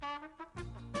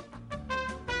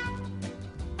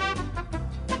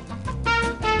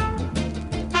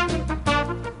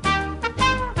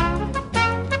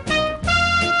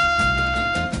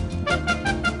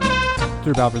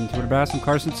Drew Balvin, Twitter Bass, and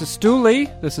Carson Sestouli.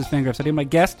 This is Fangraphs Audio. My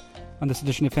guest on this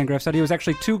edition of Fangraphs Audio is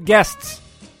actually two guests.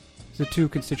 The two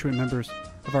constituent members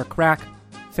of our crack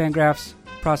Fangraphs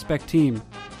prospect team,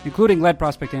 including lead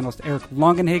prospect analyst Eric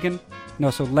Longenhagen and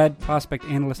also lead prospect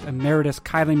analyst emeritus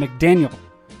Kylie McDaniel.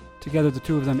 Together, the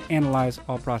two of them analyze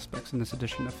all prospects in this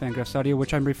edition of Fangraphs Audio,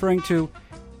 which I'm referring to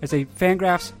as a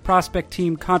Fangraphs Prospect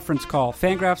Team Conference Call.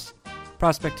 Fangraphs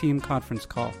Prospect Team Conference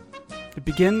Call. It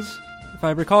begins, if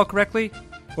I recall correctly,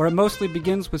 or it mostly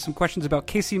begins with some questions about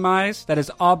Casey Mize, that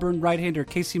is Auburn right-hander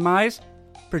Casey Mize,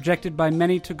 projected by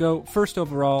many to go first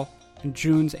overall in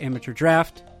June's amateur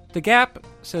draft. The gap,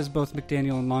 says both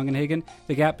McDaniel and Longenhagen,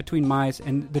 the gap between Mize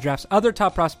and the draft's other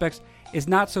top prospects is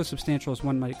not so substantial as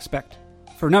one might expect,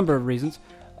 for a number of reasons.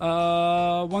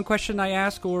 One question I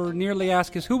ask, or nearly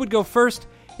ask, is who would go first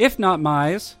if not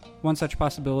Mize? One such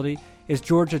possibility is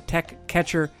Georgia Tech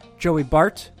catcher Joey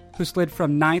Bart, who slid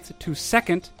from 9th to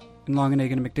 2nd in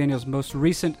Longenhagen and McDaniel's most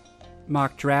recent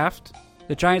mock draft.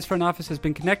 The Giants front office has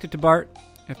been connected to Bart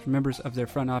after members of their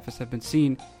front office have been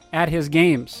seen at his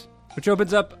games, which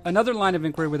opens up another line of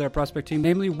inquiry with our prospect team,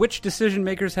 namely which decision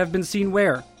makers have been seen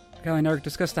where. Kelly and Eric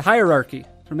discussed the hierarchy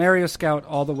from area scout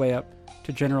all the way up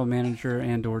to general manager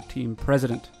and or team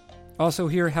president. Also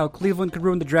hear how Cleveland could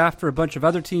ruin the draft for a bunch of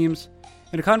other teams,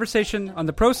 and a conversation on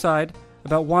the pro side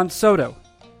about Juan Soto,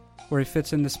 where he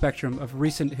fits in the spectrum of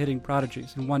recent hitting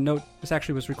prodigies. And one note, this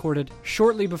actually was recorded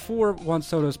shortly before Juan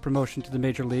Soto's promotion to the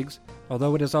major leagues,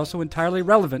 although it is also entirely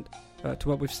relevant to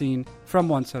what we've seen from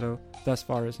Juan Soto thus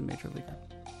far as a major leaguer.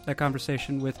 That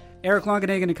conversation with Eric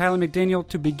Longenhagen and Kylie McDaniel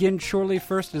to begin shortly.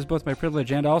 First, it is both my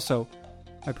privilege and also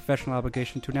my professional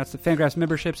obligation to announce that Fangraphs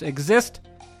memberships exist.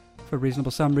 For a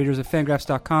reasonable sum, readers of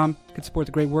Fangraphs.com can support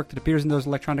the great work that appears in those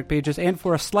electronic pages, and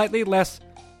for a slightly less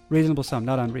reasonable sum,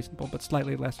 not unreasonable, but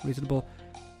slightly less reasonable,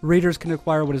 readers can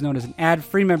acquire what is known as an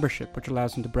ad-free membership, which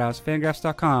allows them to browse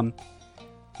Fangraphs.com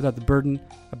without the burden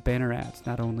of banner ads,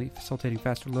 not only facilitating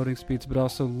faster loading speeds, but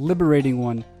also liberating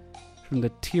one from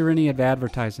the tyranny of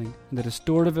advertising and the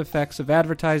distortive effects of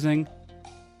advertising,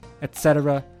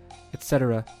 etc.,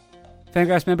 etc.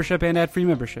 Fangraphs membership and ad-free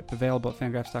membership available at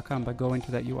Fangraphs.com by going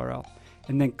to that URL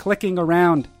and then clicking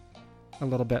around a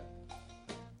little bit.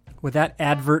 With that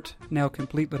advert now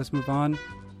complete, let us move on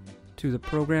to the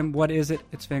program. What is it?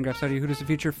 It's Fangraphs Audio. Who does it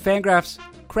feature? Fangraphs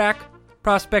crack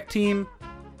prospect team.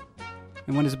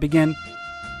 And when does it begin?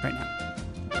 Right now.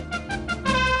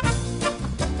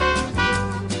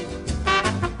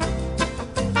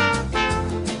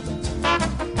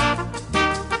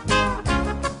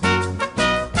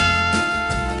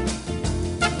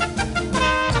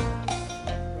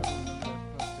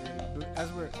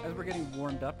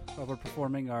 While we're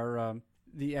performing our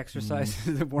the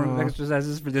exercises, the warm-up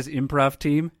exercises for this improv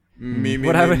team. Me.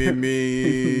 What I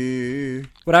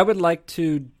would like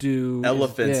to do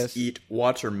Elephants eat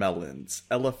watermelons.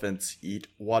 Elephants eat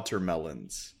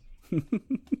watermelons.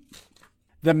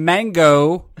 The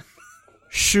mango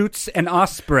shoots an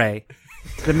osprey.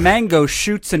 The mango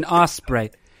shoots an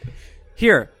osprey.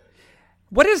 Here.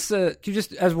 What is can you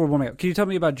just, as we're warming up, can you tell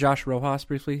me about Josh Rojas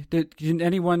briefly?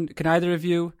 Can either of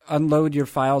you unload your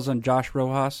files on Josh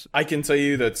Rojas? I can tell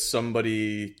you that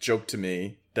somebody joked to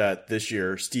me that this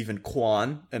year, Stephen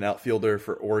Kwan, an outfielder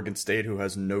for Oregon State who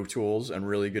has no tools and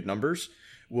really good numbers,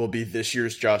 will be this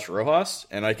year's Josh Rojas.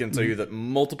 And I can tell you that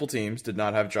multiple teams did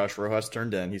not have Josh Rojas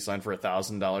turned in. He signed for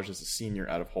 $1,000 as a senior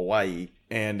out of Hawaii.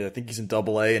 And I think he's in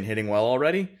Double-A and hitting well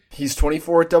already. He's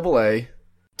 24 at Double-A.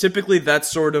 Typically, that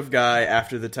sort of guy,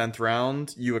 after the 10th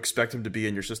round, you expect him to be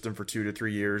in your system for 2 to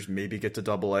 3 years, maybe get to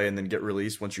Double-A, and then get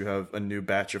released once you have a new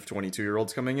batch of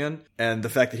 22-year-olds coming in. And the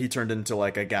fact that he turned into,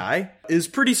 a guy is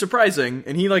pretty surprising,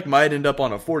 and he, might end up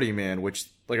on a 40-man, which,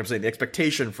 like I'm saying, the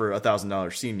expectation for a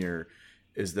 $1,000 senior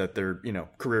is that their,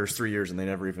 career is 3 years and they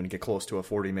never even get close to a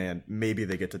 40-man. Maybe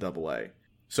they get to Double-A.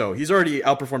 So he's already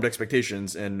outperformed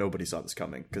expectations, and nobody saw this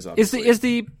coming because is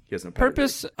the he has no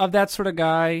purpose of that sort of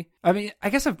guy? I mean, I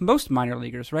guess of most minor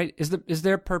leaguers, right? Is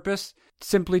their purpose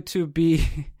simply to be?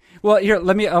 Well, here,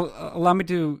 allow me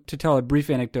to tell a brief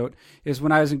anecdote. Is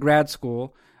when I was in grad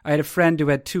school, I had a friend who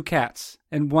had 2 cats,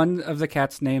 and one of the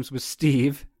cats' names was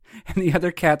Steve, and the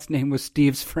other cat's name was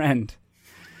Steve's friend.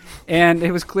 And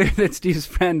it was clear that Steve's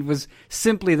friend was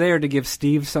simply there to give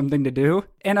Steve something to do.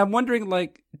 And I'm wondering,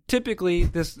 typically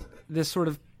this sort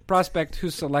of prospect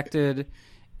who's selected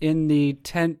in the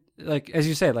 10th, as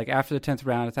you say, after the 10th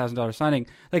round, $1,000 signing,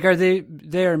 are they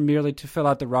there merely to fill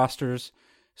out the rosters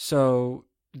so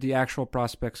the actual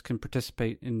prospects can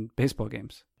participate in baseball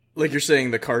games? Like you're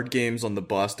saying, the card games on the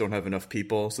bus don't have enough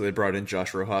people, so they brought in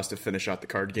Josh Rojas to finish out the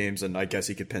card games, and I guess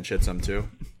he could pinch hit some too.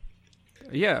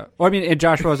 Yeah. Well, I mean, and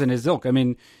Josh Rosen is ilk. I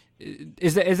mean,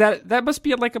 is that must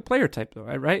be like a player type though,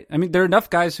 right? I mean, there are enough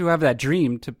guys who have that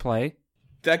dream to play.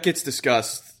 That gets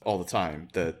discussed all the time,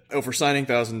 that for signing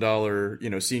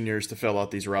 $1,000, seniors to fill out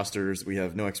these rosters, we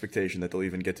have no expectation that they'll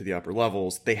even get to the upper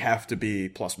levels. They have to be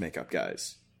plus makeup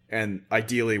guys, and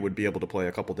ideally would be able to play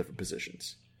a couple different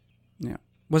positions. Yeah.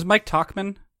 Was Mike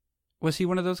Talkman? Was he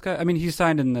one of those guys? I mean, he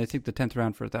signed in, I think, the 10th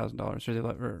round for $1,000,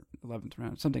 or 11th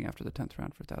round, something after the 10th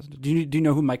round for $1,000. Do you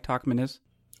know who Mike Talkman is?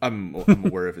 I'm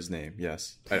aware of his name.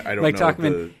 Yes, I don't Mike know.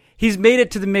 Talkman. He's made it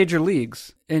to the major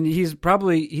leagues, and he's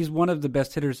one of the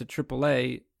best hitters at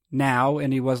AAA now,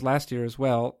 and he was last year as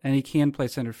well. And he can play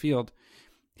center field.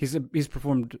 He's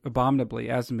performed abominably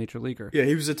as a major leaguer. Yeah,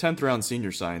 he was a 10th round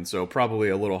senior sign, so probably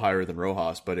a little higher than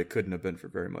Rojas, but it couldn't have been for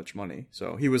very much money.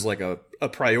 So he was like a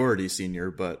priority senior,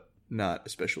 but not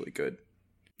especially good.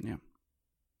 Yeah.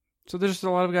 So there's just a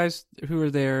lot of guys who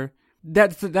are there.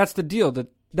 That's the deal.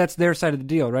 That's their side of the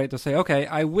deal, right? They'll say, okay,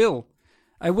 I will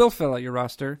fill out your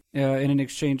roster in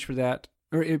exchange for that,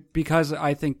 because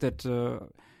I think that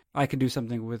I can do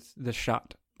something with this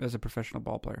shot as a professional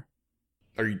ball player.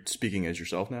 Are you speaking as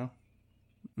yourself now?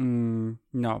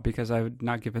 No, because I would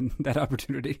not given that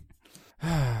opportunity.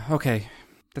 Okay,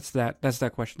 that's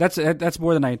that question. That's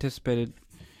more than I anticipated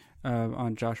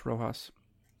on Josh Rojas.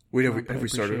 Wait, have we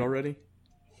started already?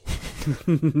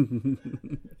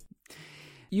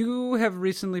 You have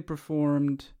recently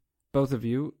performed, both of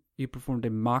you. You performed a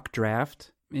mock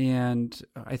draft, and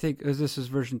I think as this is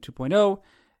version 2.0.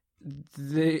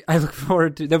 I look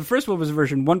forward to the first one was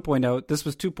version 1.0. This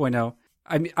was 2.0.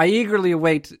 I eagerly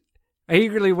await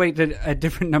a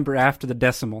different number after the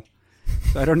decimal.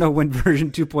 So I don't know when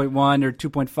version 2.1 or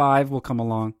 2.5 will come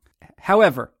along.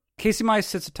 However, Casey Mize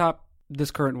sits atop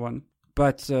this current one,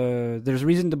 but there's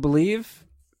reason to believe.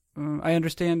 I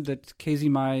understand that Casey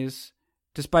Mize,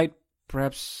 despite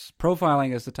perhaps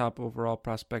profiling as the top overall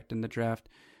prospect in the draft,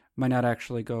 might not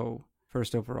actually go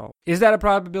first overall. Is that a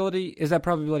probability? Is that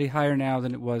probability higher now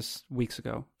than it was weeks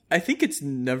ago? I think it's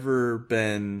never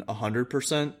been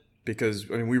 100%, because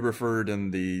we referred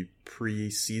in the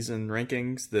preseason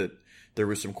rankings that there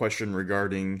was some question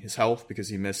regarding his health because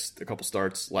he missed a couple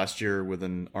starts last year with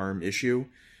an arm issue.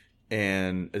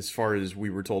 And as far as we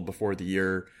were told before the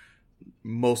year,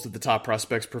 most of the top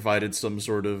prospects provided some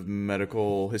sort of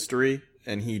medical history,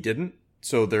 and he didn't.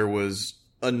 So there was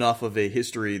enough of a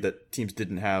history that teams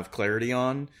didn't have clarity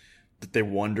on that they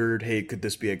wondered, hey, could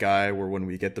this be a guy where when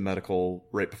we get the medical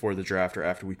right before the draft or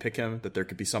after we pick him, that there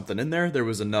could be something in there? There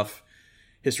was enough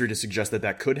history to suggest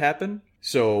that could happen.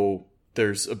 So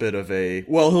there's a bit of a,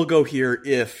 well, he'll go here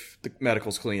if the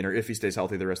medical's clean or if he stays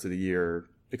healthy the rest of the year,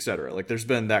 etc. Like there's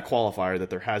been that qualifier that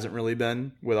there hasn't really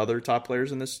been with other top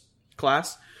players in this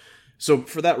class. So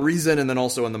for that reason, and then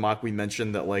also in the mock we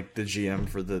mentioned that like the GM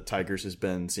for the Tigers has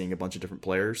been seeing a bunch of different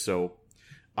players. So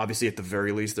obviously at the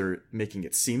very least they're making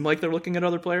it seem like they're looking at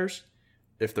other players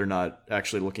if they're not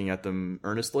actually looking at them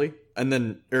earnestly. And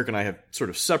then Eric and I have sort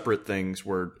of separate things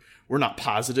where we're not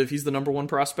positive he's the number one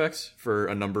prospect for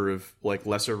a number of like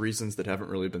lesser reasons that haven't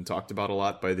really been talked about a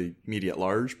lot by the media at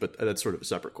large, but that's sort of a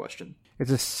separate question.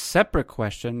 It's a separate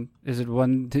question. Is it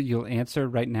one that you'll answer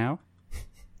right now?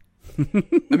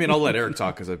 I'll let Eric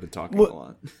talk because I've been talking a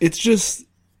lot. It's just,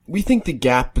 we think the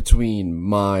gap between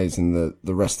Mize and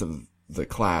the rest of the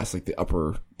class, like the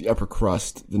upper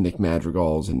crust, the Nick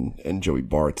Madrigals and Joey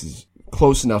Barts, is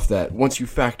close enough that once you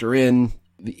factor in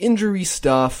the injury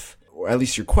stuff, or at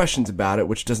least your questions about it,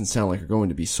 which doesn't sound like are going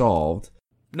to be solved.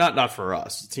 Not for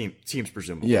us. Teams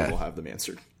presumably will have them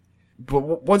answered.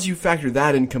 But once you factor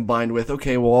that in combined with,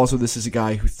 okay, well also this is a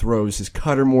guy who throws his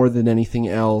cutter more than anything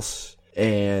else,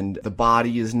 and the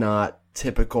body is not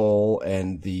typical,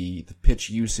 and the pitch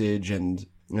usage, and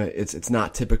it's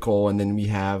not typical, and then we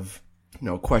have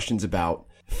questions about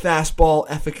fastball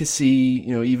efficacy.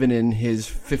 Even in his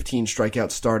 15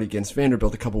 strikeout start against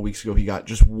Vanderbilt a couple weeks ago, he got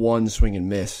just one swing and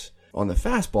miss on the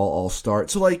fastball all start.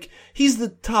 So like he's the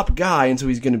top guy, and so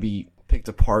he's going to be picked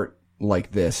apart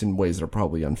like this in ways that are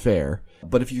probably unfair.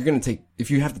 But if you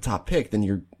have the top pick, then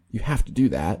you have to do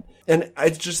that. And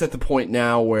it's just at the point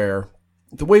now where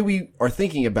the way we are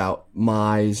thinking about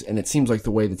Mize, and it seems like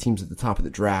the way the teams at the top of the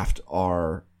draft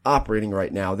are operating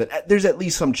right now, that there's at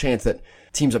least some chance that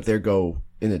teams up there go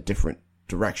in a different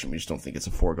direction. We just don't think it's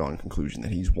a foregone conclusion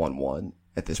that he's 1-1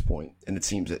 at this point, and it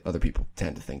seems that other people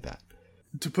tend to think that.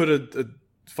 To put a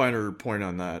finer point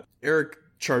on that, Eric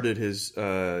charted his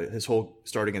whole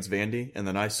start against Vandy, and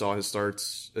then I saw his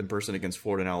starts in person against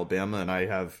Florida and Alabama, and I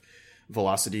have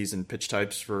velocities and pitch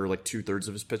types for like 2/3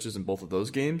 of his pitches in both of those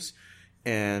games.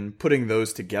 And putting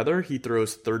those together, he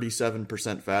throws 37%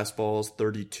 fastballs,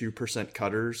 32%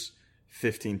 cutters,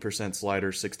 15%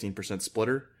 slider, 16%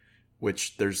 splitter,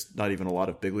 which there's not even a lot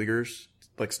of big leaguers,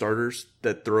 like starters,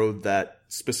 that throw that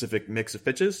specific mix of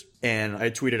pitches. And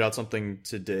I tweeted out something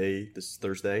today, this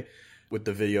Thursday, with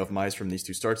the video of Mize from these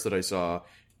two starts that I saw.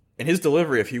 And his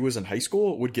delivery, if he was in high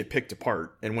school, would get picked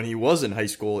apart. And when he was in high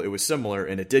school, it was similar,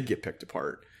 and it did get picked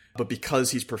apart. But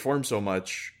because he's performed so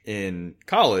much in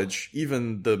college,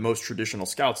 even the most traditional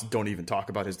scouts don't even talk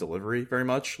about his delivery very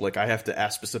much. Like, I have to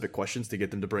ask specific questions to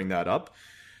get them to bring that up.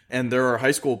 And there are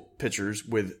high school pitchers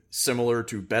with similar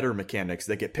to better mechanics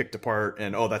that get picked apart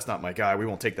and, oh, that's not my guy. We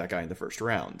won't take that guy in the first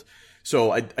round.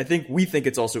 So I think we think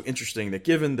it's also interesting that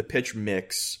given the pitch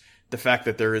mix, the fact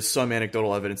that there is some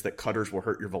anecdotal evidence that cutters will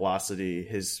hurt your velocity,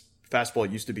 his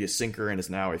fastball used to be a sinker and is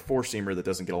now a four-seamer that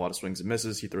doesn't get a lot of swings and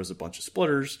misses. He throws a bunch of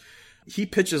splitters. He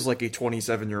pitches like a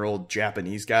 27-year-old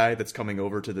Japanese guy that's coming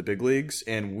over to the big leagues,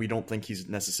 and we don't think he's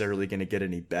necessarily going to get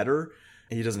any better.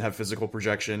 He doesn't have physical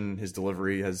projection. His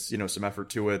delivery has, some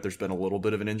effort to it. There's been a little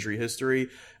bit of an injury history.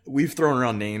 We've thrown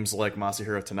around names like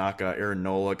Masahiro Tanaka, Aaron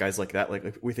Nola, guys like that.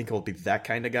 Like we think he'll be that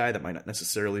kind of guy that might not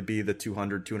necessarily be the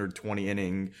 200, 220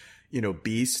 inning,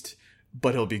 beast,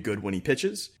 but he'll be good when he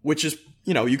pitches, which is,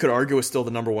 you could argue is still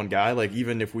the number one guy. Like,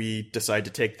 even if we decide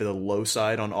to take the low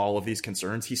side on all of these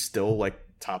concerns, he's still like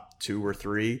top 2 or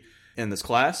 3 in this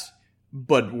class.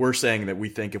 But we're saying that we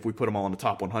think if we put them all in the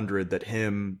top 100, that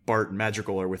him, Bart, and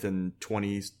Madrigal are within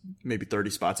 20, maybe 30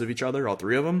 spots of each other, all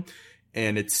three of them.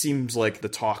 And it seems like the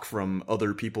talk from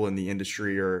other people in the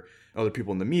industry or other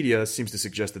people in the media seems to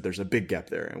suggest that there's a big gap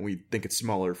there. And we think it's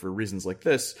smaller for reasons like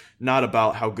this, not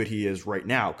about how good he is right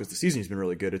now, because the season's been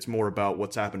really good. It's more about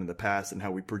what's happened in the past and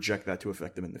how we project that to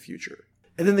affect him in the future.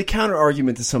 And then the counter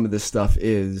argument to some of this stuff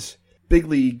is big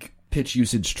league pitch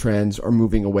usage trends are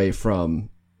moving away from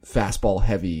fastball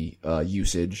heavy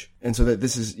usage. And so that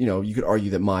this is, you could argue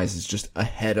that Mize is just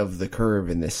ahead of the curve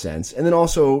in this sense. And then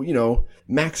also,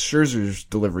 Max Scherzer's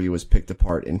delivery was picked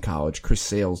apart in college. Chris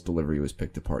Sale's delivery was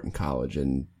picked apart in college.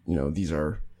 And, these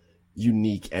are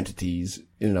unique entities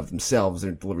in and of themselves.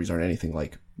 Their deliveries aren't anything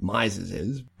like Mize's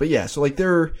is. But yeah, so like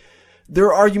there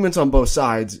are arguments on both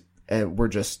sides, and we're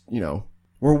just,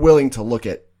 we're willing to look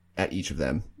at each of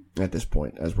them at this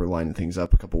point as we're lining things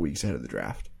up a couple weeks ahead of the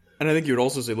draft. And I think you would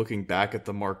also say, looking back at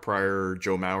the Mark Prior,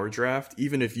 Joe Mauer draft,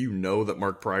 even if you know that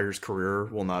Mark Prior's career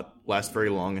will not last very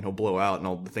long and he'll blow out and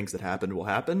all the things that happened will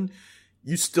happen,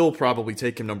 you still probably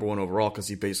take him number 1 overall because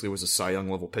he basically was a Cy Young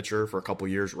level pitcher for a couple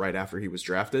years right after he was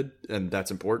drafted, and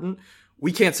that's important.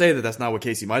 We can't say that that's not what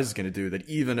Casey Mize is going to do, that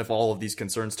even if all of these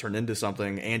concerns turn into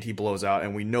something and he blows out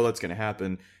and we know that's going to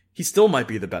happen, he still might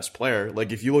be the best player.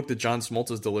 Like, if you looked at John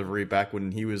Smoltz's delivery back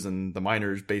when he was in the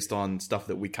minors based on stuff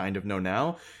that we kind of know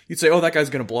now, you'd say, oh, that guy's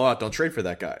going to blow out, don't trade for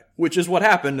that guy, which is what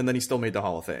happened, and then he still made the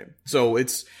Hall of Fame. So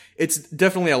it's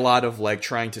definitely a lot of, like,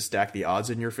 trying to stack the odds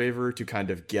in your favor to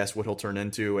kind of guess what he'll turn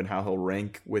into and how he'll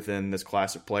rank within this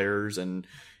class of players and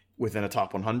within a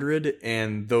top 100,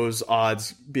 and those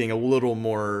odds being a little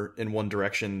more in one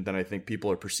direction than I think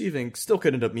people are perceiving still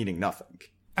could end up meaning nothing.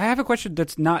 I have a question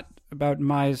that's not about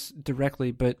Mize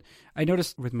directly, but I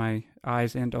noticed with my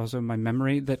eyes and also my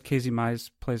memory that Casey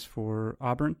Mize plays for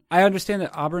Auburn. I understand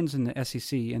that Auburn's in the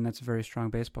SEC, and that's a very strong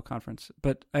baseball conference,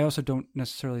 but I also don't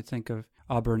necessarily think of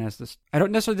Auburn as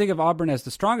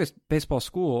the strongest baseball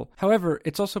school. However,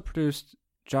 it's also produced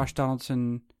Josh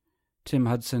Donaldson, Tim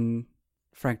Hudson,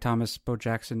 Frank Thomas, Bo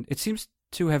Jackson. It seems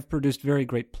to have produced very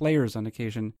great players on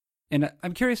occasion. And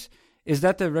I'm curious, is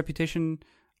that the reputation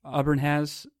Auburn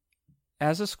has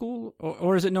as a school,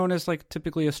 or is it known as like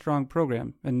typically a strong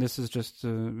program? And this is just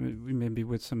maybe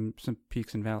with some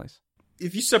peaks and valleys.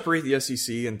 If you separate the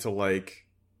SEC into like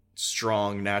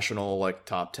strong national, like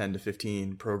top 10 to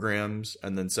 15 programs,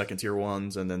 and then second tier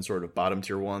ones, and then sort of bottom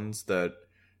tier ones that,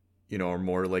 are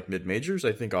more like mid majors,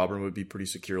 I think Auburn would be pretty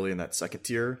securely in that second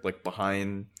tier, like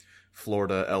behind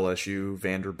Florida, LSU,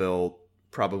 Vanderbilt,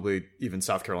 probably even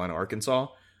South Carolina, Arkansas.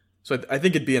 So I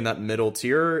think it'd be in that middle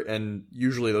tier, and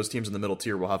usually those teams in the middle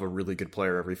tier will have a really good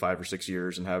player every 5 or 6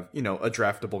 years and have, a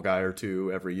draftable guy or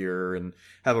two every year and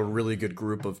have a really good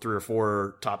group of 3 or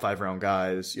 4 top 5 round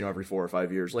guys, every 4 or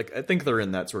 5 years. Like, I think they're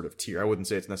in that sort of tier. I wouldn't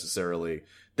say it's necessarily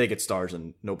they get stars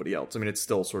and nobody else. I mean, it's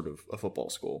still sort of a football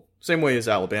school. Same way as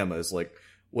Alabama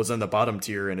was in the bottom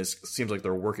tier, and it seems like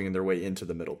they're working their way into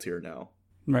the middle tier now.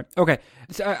 Right. Okay.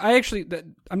 So I actually,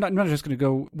 I'm not just going to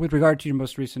go with regard to your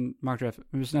most recent mock draft.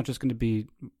 It's not just going to be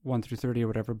 1 through 30 or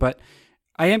whatever, but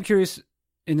I am curious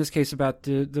in this case about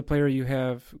the player you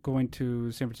have going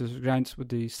to San Francisco Giants with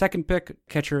the second pick,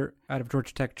 catcher out of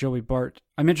Georgia Tech, Joey Bart.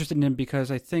 I'm interested in him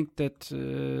because I think that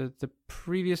the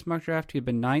previous mock draft he had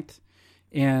been ninth,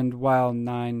 and while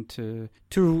 9 to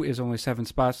 2 is only 7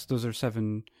 spots, those are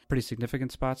 7 pretty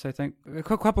significant spots, I think. A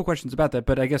couple questions about that,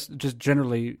 but I guess just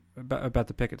generally about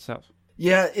the pick itself.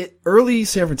 Yeah, early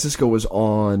San Francisco was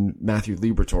on Matthew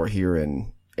Liberatore here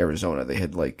in Arizona. They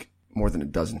had like more than a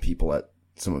dozen people at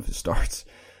some of his starts,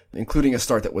 including a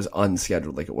start that was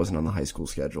unscheduled, like it wasn't on the high school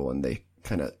schedule, and they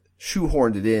kind of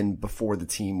shoehorned it in before the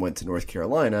team went to North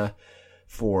Carolina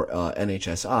for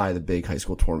NHSI, the big high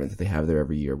school tournament that they have there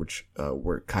every year, which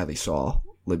where Kylie saw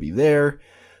Libby there,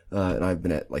 and I've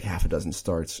been at like half a dozen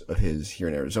starts of his here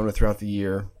in Arizona throughout the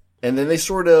year. And then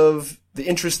the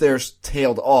interest there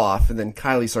tailed off, and then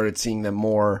Kylie started seeing them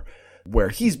more where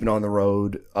he's been on the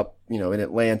road up, in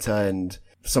Atlanta, and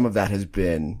some of that has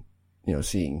been,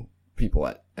 seeing people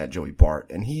at Joey Bart.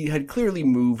 And he had clearly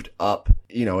moved up,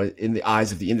 in the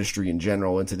eyes of the industry in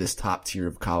general into this top tier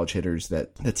of college hitters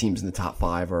that the teams in the top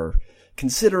 5 are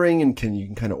considering, and you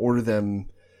can kind of order them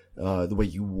the way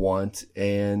you want.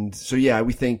 And so, yeah,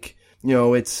 we think,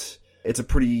 it's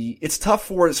tough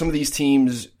for some of these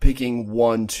teams picking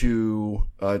 1, 2.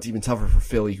 It's even tougher for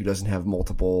Philly, who doesn't have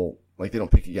multiple, like they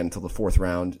don't pick again until the 4th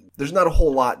round. There's not a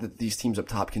whole lot that these teams up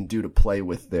top can do to play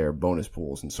with their bonus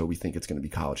pools. And so we think it's going to be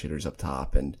college hitters up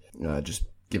top. And just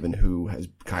given who has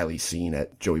Kylie seen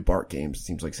at Joey Bart games, it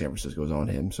seems like San Francisco's on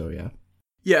him. So, yeah.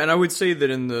 Yeah, and I would say that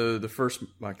in the first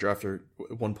mock draft, or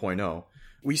 1.0,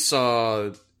 we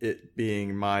saw it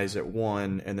being Mize at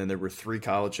 1, and then there were 3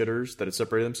 college hitters that had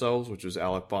separated themselves, which was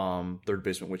Alec Baum, third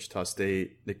baseman at Wichita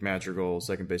State, Nick Madrigal,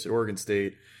 second base at Oregon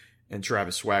State, and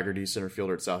Travis Swaggerty, center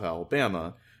fielder at South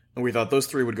Alabama. And we thought those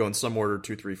 3 would go in some order,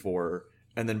 2, 3, 4.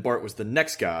 And then Bart was the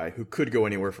next guy who could go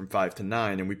anywhere from 5 to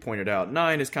 9. And we pointed out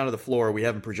 9 is kind of the floor. We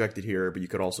haven't projected here, but you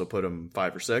could also put him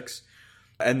 5 or 6.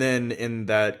 And then in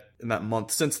that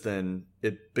month since then,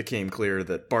 it became clear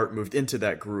that Bart moved into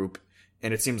that group.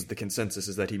 And it seems the consensus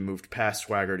is that he moved past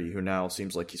Swaggerty, who now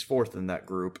seems like he's 4th in that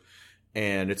group.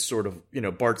 And it's sort of,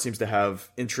 Bart seems to have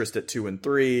interest at 2 and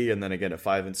 3, and then again at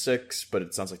 5 and 6, but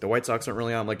it sounds like the White Sox aren't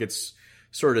really on. Like, it's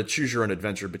sort of choose your own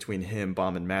adventure between him,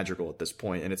 Baum, and Madrigal at this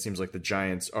point, and it seems like the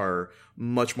Giants are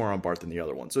much more on Bart than the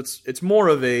other one. So it's more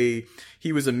of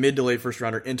he was a mid to late first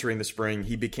rounder entering the spring.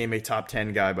 He became a top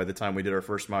 10 guy by the time we did our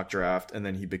first mock draft, and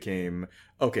then he became,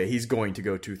 okay, he's going to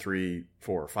go 2, 3,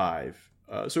 4, 5.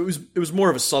 So it was more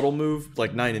of a subtle move.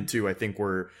 Like 9 and 2, I think,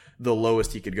 were the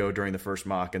lowest he could go during the first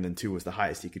mock, and then 2 was the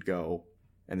highest he could go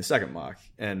in the second mock.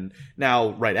 And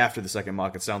now, right after the second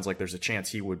mock, it sounds like there's a chance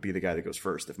he would be the guy that goes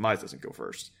first if Mize doesn't go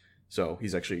first. So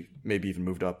he's actually maybe even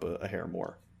moved up a hair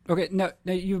more. Okay, now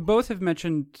you both have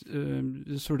mentioned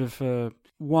sort of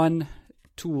one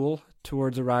tool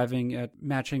towards arriving at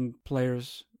matching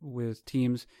players with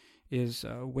teams is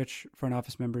which front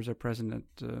office members are present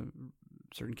at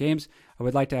certain games. I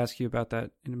would like to ask you about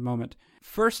that in a moment.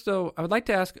 First, though, I would like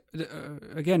to ask,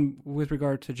 again, with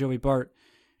regard to Joey Bart.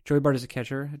 Joey Bart is a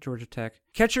catcher at Georgia Tech.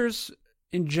 Catchers,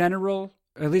 in general,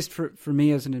 at least for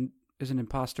me as an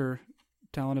imposter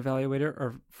talent evaluator,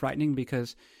 are frightening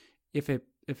because if a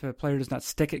player does not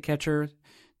stick at catcher,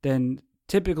 then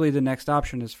typically the next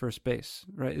option is first base,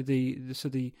 right?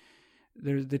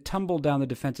 The tumble down the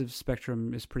defensive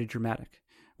spectrum is pretty dramatic.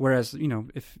 Whereas,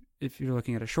 if you're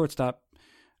looking at a shortstop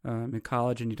in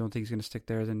college and you don't think he's going to stick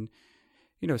there, then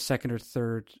second or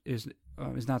third is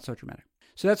not so dramatic.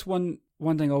 So that's one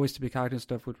thing always to be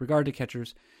cognizant of with regard to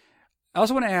catchers. I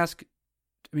also want to ask,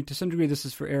 to some degree this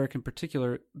is for Eric in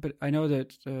particular, but I know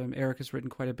that Eric has written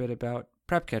quite a bit about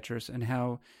prep catchers and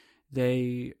how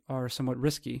they are somewhat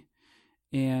risky.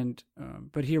 And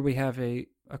but here we have a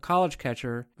college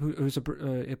catcher who's a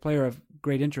player of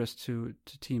great interest to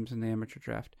teams in the amateur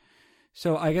draft.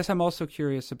 So I guess I'm also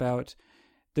curious about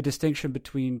the distinction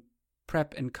between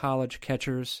prep and college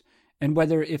catchers, and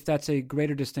whether if that's a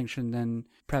greater distinction than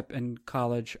prep and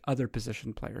college other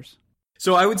position players.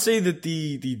 So I would say that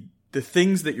the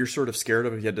things that you're sort of scared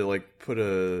of, if you had to put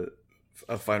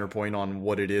a finer point on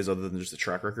what it is other than just the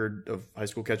track record of high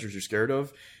school catchers you're scared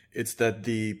of, it's that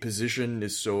the position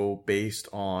is so based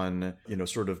on,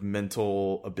 sort of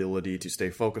mental ability to stay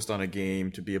focused on a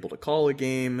game, to be able to call a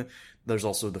game. There's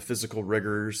also the physical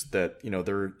rigors that,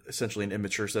 they're essentially an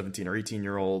immature 17 or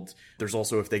 18-year-old. There's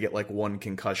also, if they get one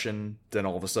concussion, then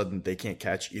all of a sudden they can't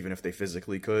catch even if they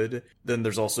physically could. Then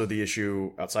there's also the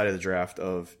issue outside of the draft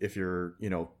of if you're,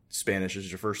 Spanish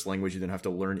as your first language. You then have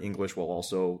to learn English while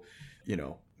also,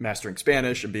 mastering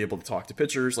Spanish and be able to talk to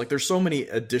pitchers. Like, there's so many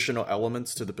additional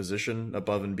elements to the position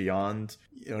above and beyond,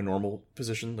 a normal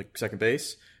position like second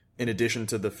base, in addition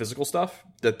to the physical stuff,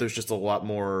 that there's just a lot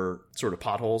more sort of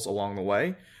potholes along the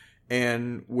way.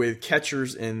 And with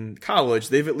catchers in college,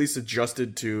 they've at least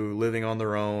adjusted to living on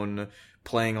their own,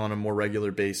 playing on a more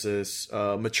regular basis,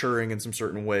 maturing in some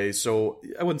certain ways. So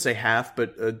I wouldn't say half,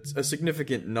 but a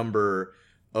significant number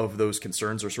of those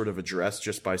concerns are sort of addressed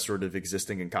just by sort of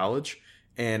existing in college.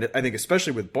 And I think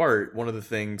especially with Bart, one of the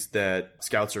things that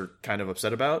scouts are kind of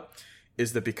upset about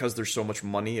is that because there's so much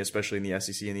money, especially in the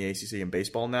SEC and the ACC and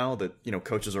baseball now, that,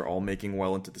 coaches are all making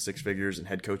well into the six figures, and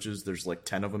head coaches, there's like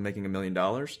 10 of them making $1 million,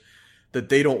 that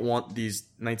they don't want these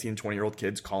 19, 20-year-old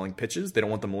kids calling pitches. They don't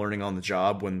want them learning on the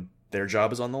job when their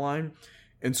job is on the line.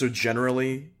 And so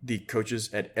generally, the coaches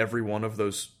at every one of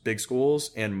those big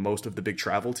schools and most of the big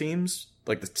travel teams,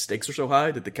 like, the stakes are so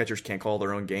high that the catchers can't call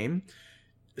their own game.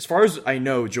 As far as I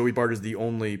know, Joey Bart is the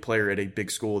only player at a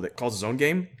big school that calls his own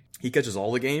game. He catches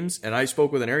all the games. And I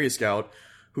spoke with an area scout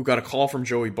who got a call from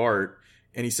Joey Bart,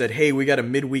 and he said, hey, we got a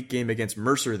midweek game against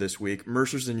Mercer this week.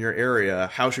 Mercer's in your area.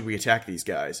 How should we attack these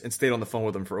guys? And stayed on the phone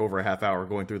with them for over a half hour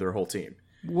going through their whole team.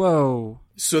 Whoa.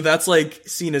 So that's like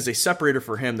seen as a separator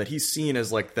for him, that he's seen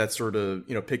as like that sort of,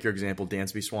 pick your example,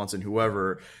 Dansby Swanson,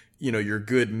 whoever, your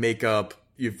good makeup.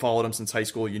 You've followed him since high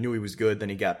school. You knew he was good. Then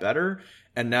he got better.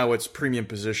 And now it's premium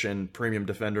position, premium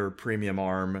defender, premium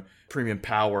arm, premium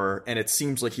power. And it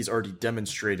seems like he's already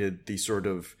demonstrated the sort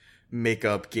of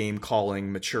makeup, game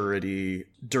calling, maturity,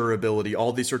 durability,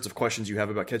 all these sorts of questions you have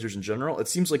about catchers in general. It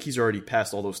seems like he's already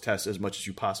passed all those tests as much as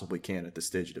you possibly can at this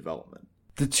stage of development.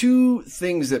 The two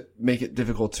things that make it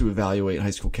difficult to evaluate high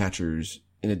school catchers,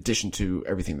 in addition to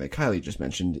everything that Kylie just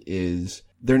mentioned, is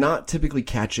they're not typically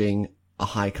catching a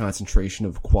high concentration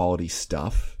of quality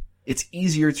stuff. It's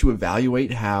easier to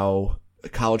evaluate how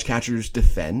college catchers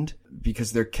defend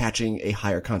because they're catching a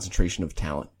higher concentration of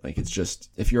talent. Like, it's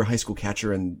just, if you're a high school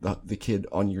catcher and the kid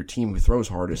on your team who throws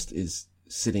hardest is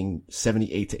sitting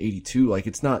 78 to 82, like,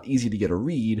 it's not easy to get a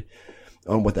read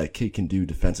on what that kid can do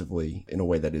defensively in a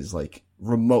way that is like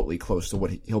remotely close to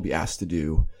what he'll be asked to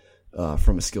do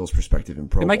from a skills perspective in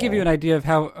pro It might ball. give you an idea of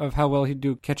how well he'd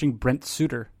do catching Brent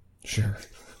Suter. Sure.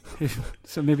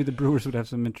 So maybe the Brewers would have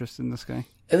some interest in this guy.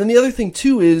 And then the other thing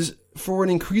too is, for an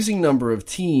increasing number of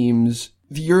teams,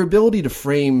 your ability to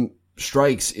frame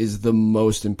strikes is the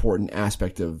most important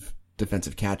aspect of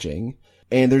defensive catching.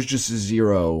 And there's just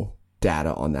zero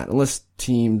data on that. Unless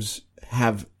teams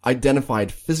have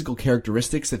identified physical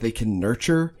characteristics that they can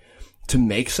nurture to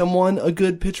make someone a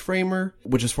good pitch framer,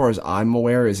 which as far as I'm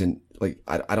aware isn't, like,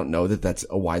 I don't know that that's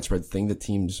a widespread thing that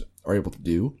teams are able to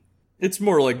do. It's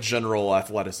more like general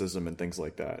athleticism and things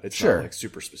like that. It's Sure. not like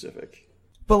super specific.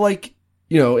 But like,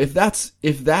 if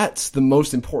that's the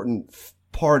most important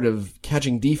part of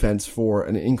catching defense for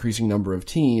an increasing number of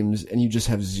teams, and you just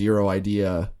have zero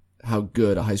idea how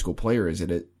good a high school player is at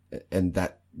it, and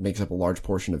that makes up a large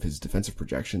portion of his defensive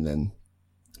projection, then,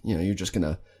 you're just going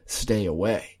to stay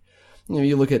away.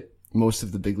 You look at most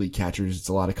of the big league catchers, it's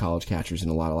a lot of college catchers and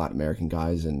a lot of Latin American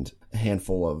guys and a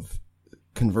handful of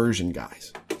conversion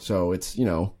guys. So it's,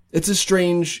 it's a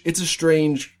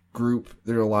strange group.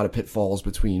 There are a lot of pitfalls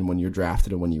between when you're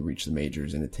drafted and when you reach the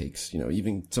majors. And it takes,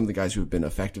 even some of the guys who have been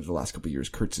effective the last couple of years,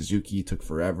 Kurt Suzuki, it took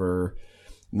forever.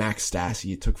 Max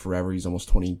Stassi, it took forever. He's almost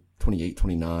 28,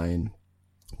 29.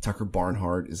 Tucker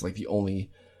Barnhart is like the only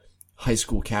high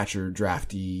school catcher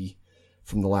draftee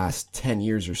from the last 10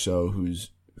 years or so who's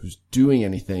doing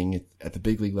anything at the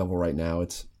big league level right now.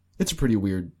 It's a pretty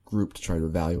weird group to try to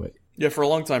evaluate. Yeah, for a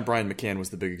long time, Brian McCann was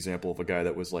the big example of a guy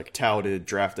that was like touted,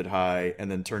 drafted high,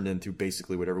 and then turned into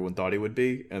basically what everyone thought he would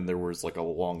be. And there was like a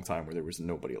long time where there was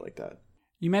nobody like that.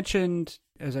 You mentioned,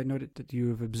 as I noted, that you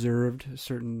have observed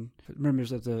certain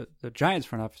members of the Giants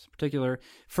front office in particular.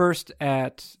 First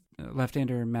at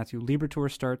left-hander Matthew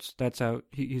Liberatore starts. That's out.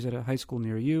 He's at a high school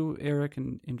near you, Eric,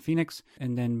 in Phoenix.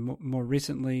 And then more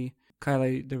recently,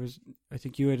 Kylie, I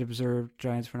think you had observed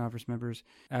Giants front office members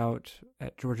out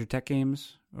at Georgia Tech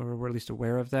games, or were at least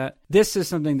aware of that. This is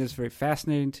something that's very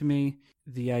fascinating to me.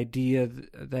 The idea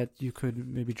that you could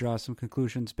maybe draw some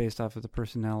conclusions based off of the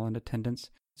personnel and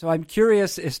attendance. So I'm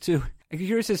curious as to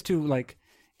like,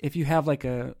 if you have like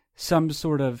some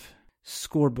sort of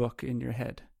scorebook in your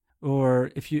head,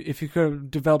 or if you could have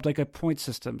developed like a point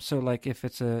system. So like if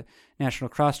it's a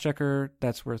national cross checker,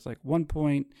 that's worth like 1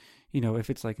 point. If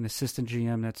it's like an assistant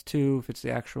GM, that's 2. If it's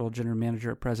the actual general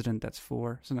manager or president, that's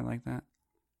 4, something like that.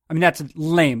 I mean, that's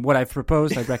lame, what I've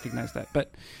proposed. I recognize that.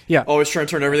 But, yeah. Always trying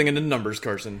to turn everything into numbers,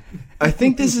 Carson. I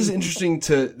think this is interesting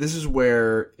this is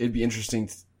where it'd be interesting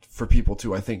for people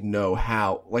to, I think, know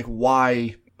how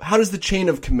does the chain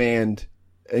of command,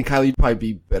 and Kyle, you'd probably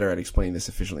be better at explaining this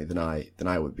efficiently than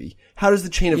I would be. How does the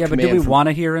chain of command... Yeah, but do we want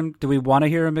to hear him? Do we want to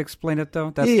hear him explain it,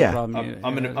 though? That's the problem.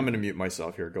 I'm gonna mute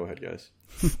myself here. Go ahead, guys.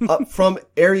 From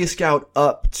area scout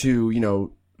up to,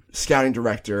 scouting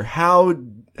director, how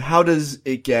does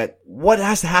it get... What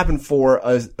has to happen for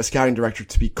a scouting director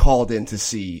to be called in to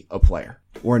see a player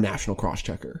or a national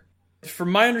cross-checker?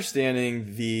 From my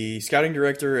understanding, the scouting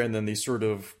director and then the sort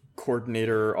of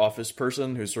coordinator office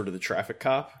person who's sort of the traffic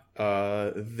cop,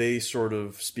 they sort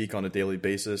of speak on a daily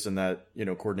basis, and that,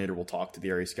 coordinator will talk to the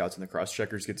area scouts and the cross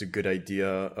checkers, gets a good idea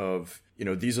of,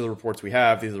 these are the reports we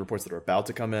have. These are the reports that are about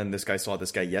to come in. This guy saw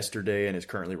this guy yesterday and is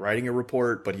currently writing a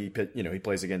report, but he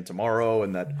plays again tomorrow,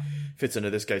 and that fits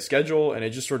into this guy's schedule. And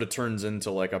it just sort of turns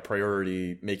into like a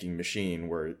priority making machine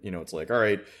where, it's like, all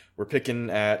right, we're picking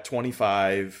at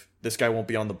 25. This guy won't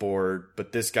be on the board,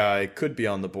 but this guy could be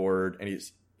on the board, and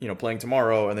he's, playing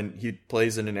tomorrow, and then he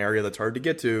plays in an area that's hard to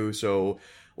get to, so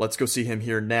let's go see him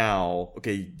here now.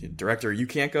 Okay, director, you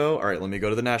can't go? All right, let me go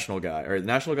to the national guy. All right, the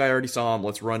national guy already saw him.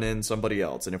 Let's run in somebody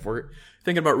else. And if we're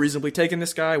thinking about reasonably taking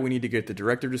this guy, we need to get the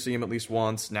director to see him at least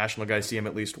once, national guy see him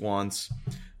at least once,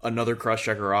 another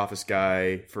cross-checker office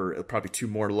guy for probably 2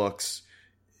 more looks.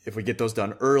 If we get those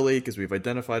done early, because we've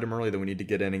identified him early, then we need to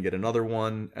get in and get another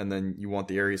one. And then you want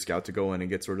the area scout to go in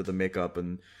and get sort of the makeup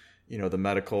and, the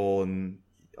medical and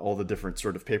all the different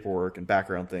sort of paperwork and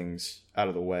background things out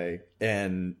of the way.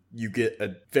 And you get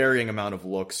a varying amount of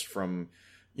looks from,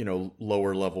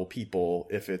 lower level people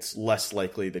if it's less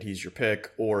likely that he's your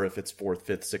pick, or if it's 4th,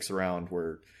 5th, 6th round,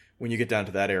 where when you get down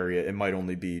to that area, it might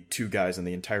only be 2 guys in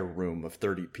the entire room of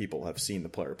 30 people have seen the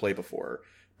player play before.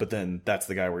 But then that's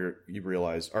the guy where you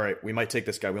realize, all right, we might take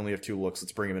this guy. We only have 2 looks.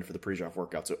 Let's bring him in for the pre-draft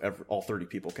workout so all 30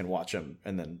 people can watch him.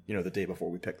 And then, the day before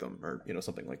we pick them, or,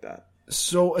 something like that.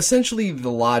 So essentially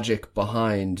the logic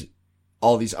behind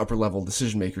all these upper level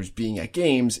decision makers being at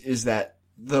games is that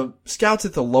the scouts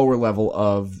at the lower level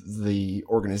of the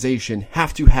organization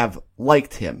have to have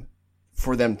liked him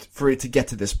for it to get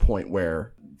to this point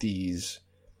where these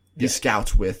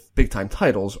scouts with big time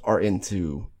titles are in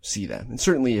to see them. And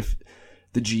certainly if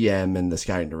the GM and the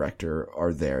scouting director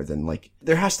are there, then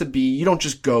there has to be, you don't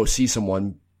just go see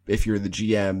someone if you're the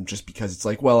GM just because it's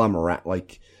like, well, I'm a rat.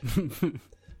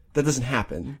 That doesn't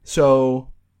happen.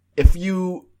 So if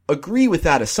you agree with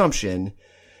that assumption,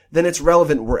 then it's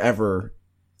relevant wherever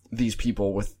these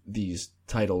people with these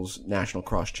titles, national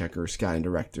cross-checker, scouting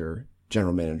director,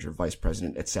 general manager, vice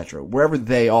president, etc., wherever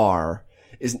they are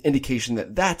is an indication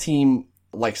that that team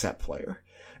likes that player.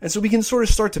 And so we can sort of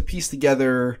start to piece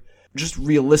together just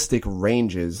realistic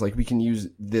ranges. We can use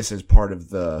this as part of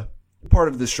the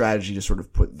strategy to sort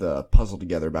of put the puzzle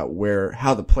together about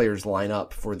how the players line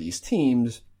up for these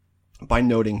teams by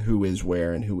noting who is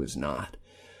where and who is not.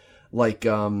 I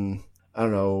don't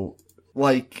know,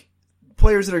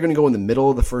 players that are going to go in the middle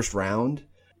of the first round,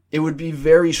 it would be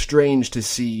very strange to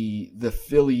see the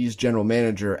Phillies general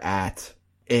manager at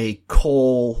a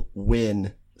Cole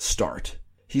Winn start.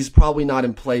 He's probably not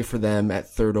in play for them at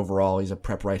 3rd overall. He's a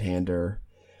prep right-hander.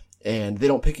 And they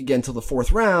don't pick again till the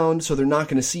 4th round, so they're not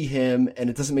going to see him, and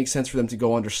it doesn't make sense for them to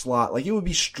go under slot. It would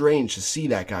be strange to see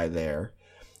that guy there.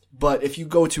 But if you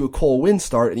go to a Cole Winn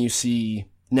start and you see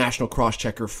national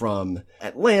cross-checker from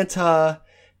Atlanta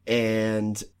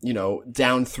and,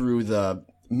 down through the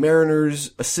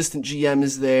Mariners, assistant GM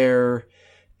is there,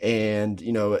 and,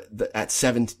 at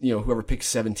 7, whoever picks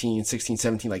 17, 16,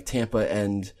 17, Tampa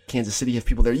and Kansas City have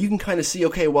people there. You can kind of see,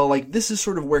 okay, well, this is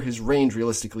sort of where his range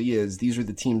realistically is. These are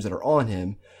the teams that are on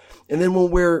him. And then when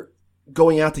we're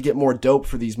going out to get more dope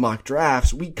for these mock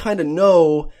drafts, we kind of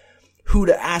know who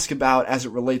to ask about as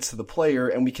it relates to the player,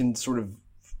 and we can sort of,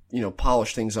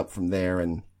 polish things up from there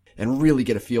and really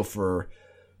get a feel for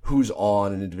who's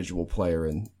on an individual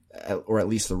player or at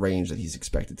least the range that he's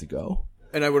expected to go.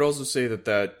 And I would also say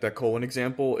that Cole Winn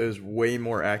example is way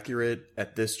more accurate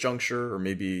at this juncture, or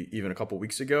maybe even a couple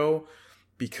weeks ago,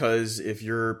 because if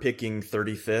you're picking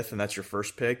 35th and that's your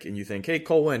first pick, and you think, hey,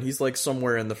 Cole Winn, he's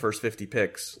somewhere in the first 50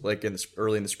 picks,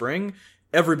 early in the spring,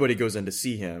 everybody goes in to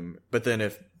see him. But then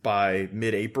if by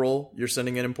mid-April you're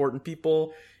sending in important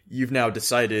people, you've now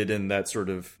decided in that sort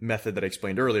of method that I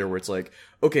explained earlier, where it's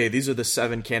okay, these are the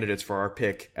 7 candidates for our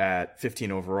pick at 15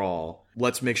 overall.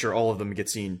 Let's make sure all of them get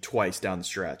seen twice down the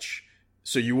stretch.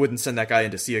 So you wouldn't send that guy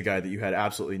in to see a guy that you had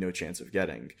absolutely no chance of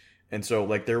getting. And so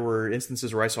there were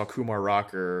instances where I saw Kumar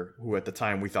Rocker, who at the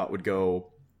time we thought would go,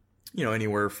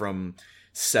 anywhere from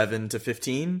 7 to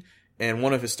 15. And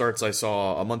one of his starts I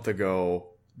saw a month ago,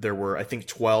 there were, I think,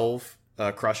 12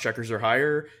 cross-checkers or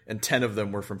higher, and 10 of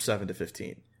them were from 7 to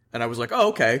 15. And I was like, oh,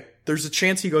 okay, there's a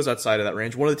chance he goes outside of that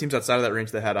range. One of the teams outside of that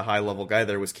range that had a high-level guy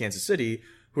there was Kansas City,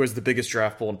 who has the biggest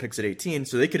draft pool and picks at 18,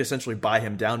 so they could essentially buy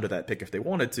him down to that pick if they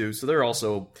wanted to. So they're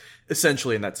also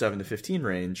essentially in that 7 to 15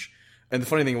 range. And the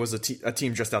funny thing was a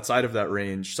team just outside of that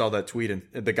range saw that tweet, and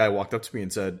the guy walked up to me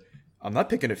and said, I'm not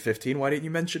picking at 15. Why didn't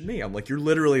you mention me? I'm like, you're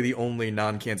literally the only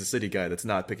non-Kansas City guy that's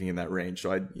not picking in that range.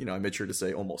 So I made sure to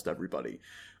say almost everybody.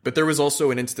 But there was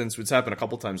also an instance, which happened a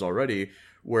couple times already,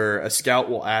 where a scout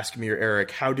will ask me or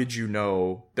Eric, how did you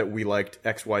know that we liked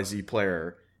XYZ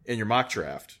player in your mock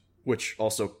draft? Which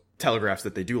also telegraphs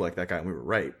that they do like that guy, and we were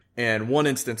right. And one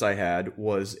instance I had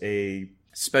was a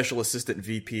special assistant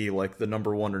VP, like the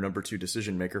number 1 or number 2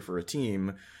 decision maker for a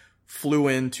team, flew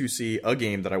in to see a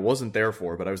game that I wasn't there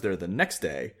for, but I was there the next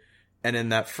day. And in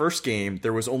that first game,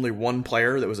 there was only one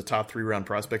player that was a top 3 round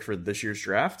prospect for this year's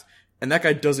draft. And that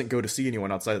guy doesn't go to see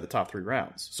anyone outside of the top 3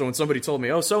 rounds. So when somebody told me,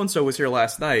 oh, so-and-so was here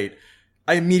last night,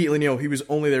 I immediately knew he was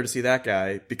only there to see that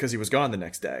guy because he was gone the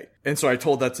next day. And so I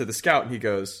told that to the scout, and he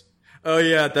goes, oh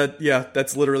yeah,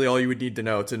 that's literally all you would need to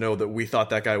know that we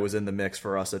thought that guy was in the mix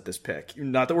for us at this pick.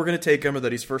 Not that we're going to take him or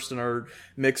that he's first in our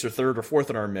mix or third or fourth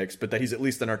in our mix, but that he's at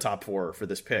least in our top 4 for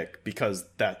this pick because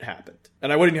that happened.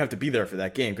 And I wouldn't have to be there for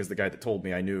that game because the guy that told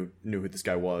me I knew who this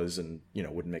guy was and,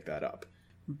 wouldn't make that up.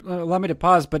 Allow me to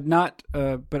pause, but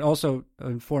also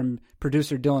inform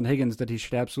producer Dylan Higgins that he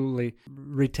should absolutely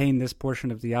retain this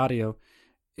portion of the audio.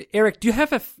 Eric, do you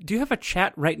have a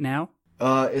chat right now?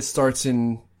 It starts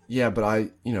in,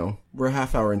 but we're a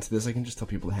half hour into this. I can just tell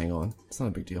people to hang on. It's not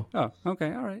a big deal. Oh,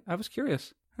 okay, all right. I was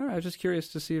curious. All right, I was just curious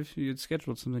to see if you had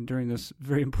scheduled something during this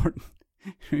very important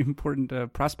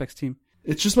prospects team.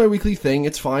 It's just my weekly thing.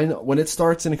 It's fine. When it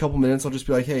starts in a couple minutes, I'll just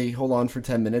be like, hey, hold on for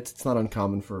 10 minutes. It's not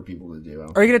uncommon for people to do.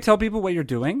 Are you going to tell people what you're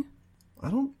doing? I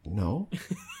don't know.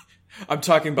 I'm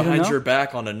talking behind your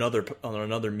back on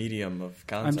another medium of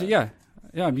content.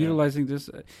 I'm utilizing this.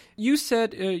 You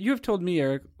said, you have told me,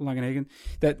 Eric Longenhagen,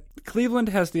 that Cleveland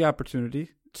has the opportunity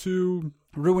to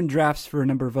ruin drafts for a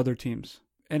number of other teams.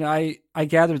 And I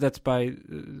gather that's by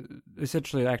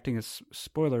essentially acting as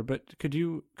spoiler. But could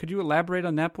you elaborate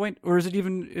on that point, or is it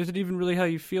even really how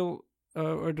you feel,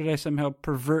 or did I somehow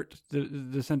pervert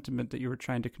the sentiment that you were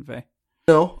trying to convey?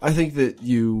 No, I think that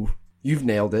you've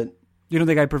nailed it. You don't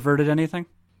think I perverted anything?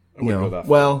 No.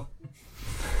 Well,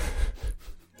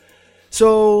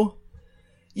 so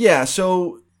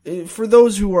for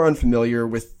those who are unfamiliar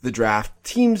with the draft,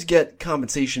 teams get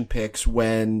compensation picks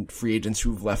when free agents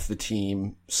who've left the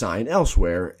team sign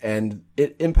elsewhere, and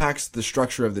it impacts the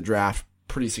structure of the draft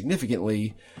pretty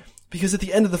significantly because at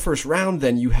the end of the first round,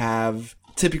 then you have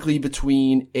typically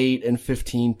between 8 and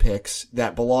 15 picks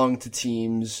that belong to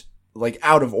teams like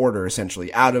out of order,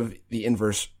 essentially, out of the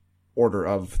inverse order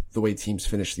of the way teams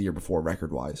finished the year before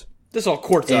record-wise. This all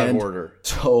court's out of order.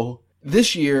 So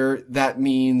this year, that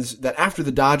means that after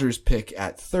the Dodgers pick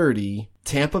at 30,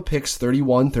 Tampa picks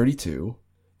 31-32,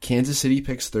 Kansas City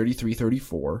picks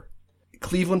 33-34,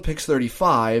 Cleveland picks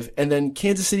 35, and then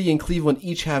Kansas City and Cleveland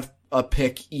each have a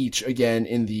pick each again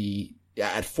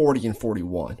at 40 and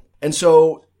 41. And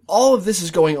so all of this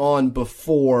is going on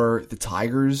before the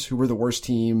Tigers, who were the worst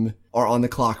team, are on the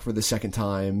clock for the second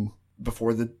time,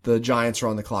 before the Giants are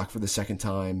on the clock for the second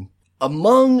time.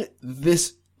 Among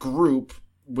this group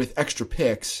with extra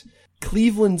picks,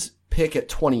 Cleveland's pick at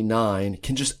 29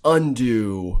 can just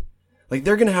undo, like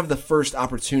they're going to have the first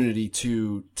opportunity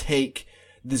to take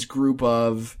this group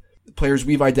of players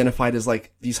we've identified as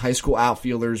like these high school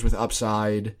outfielders with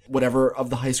upside, whatever of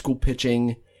the high school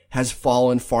pitching has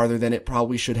fallen farther than it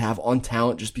probably should have on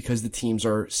talent just because the teams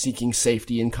are seeking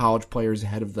safety and college players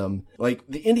ahead of them. Like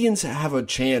the Indians have a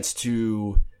chance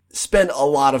to spend a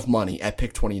lot of money at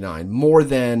pick 29, more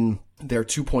than their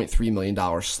 $2.3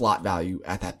 million slot value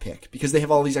at that pick, because they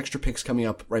have all these extra picks coming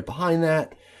up right behind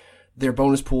that. Their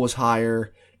bonus pool is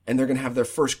higher, and they're going to have their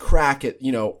first crack at,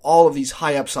 all of these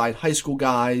high upside high school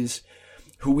guys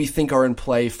who we think are in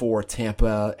play for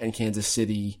Tampa and Kansas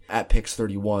City at picks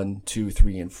 31, 2,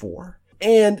 3, and 4.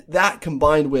 And that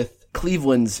combined with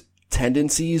Cleveland's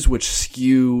tendencies, which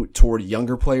skew toward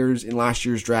younger players. In last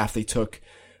year's draft, they took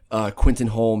Quentin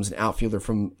Holmes, an outfielder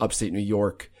from upstate New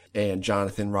York, and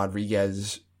Jonathan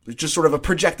Rodriguez, just sort of a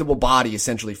projectable body,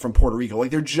 essentially, from Puerto Rico. Like,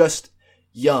 they're just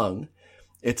young.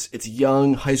 It's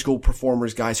young high school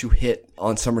performers, guys who hit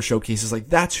on summer showcases. Like,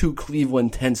 that's who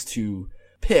Cleveland tends to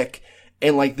pick.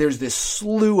 And, like, there's this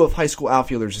slew of high school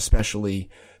outfielders, especially,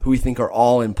 who we think are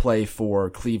all in play for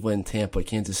Cleveland, Tampa,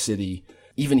 Kansas City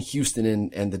Even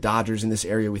Houston and the Dodgers in this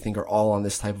area, we think, are all on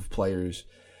this type of players.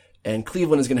 And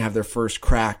Cleveland is going to have their first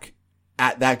crack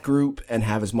at that group and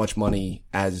have as much money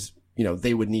as,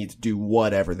 they would need to do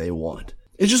whatever they want.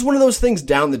 It's just one of those things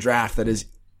down the draft that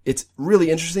it's really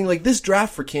interesting. Like, this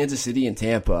draft for Kansas City and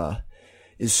Tampa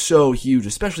is so huge,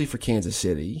 especially for Kansas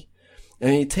City. I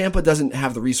mean, Tampa doesn't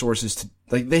have the resources to,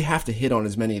 they have to hit on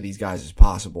as many of these guys as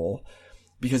possible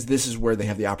because this is where they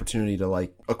have the opportunity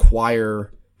to,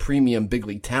 acquire premium big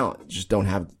league talent. Just don't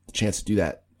have the chance to do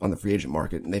that on the free agent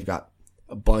market. And they've got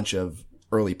a bunch of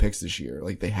early picks this year.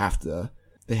 They have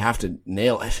to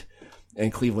nail it.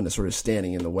 And Cleveland is sort of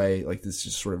standing in the way, this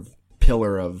just sort of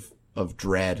pillar of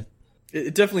dread.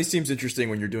 It definitely seems interesting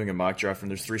when you're doing a mock draft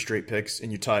and there's 3 straight picks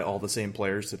and you tie all the same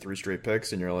players to 3 straight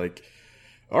picks and you're like,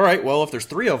 all right, well, if there's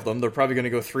 3 of them, they're probably going to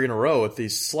go 3 in a row at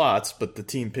these slots, but the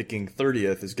team picking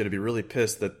 30th is going to be really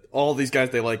pissed that all these guys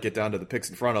they like get down to the picks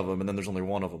in front of them and then there's only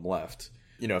one of them left.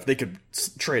 If they could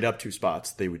trade up 2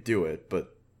 spots, they would do it,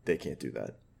 but they can't do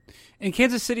that. And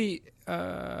Kansas City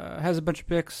has a bunch of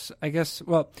picks, I guess.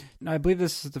 Well, I believe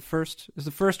this is the first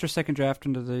or second draft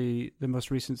into the most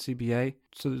recent CBA.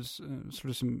 So there's sort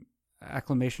of some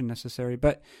acclimation necessary.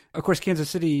 But of course, Kansas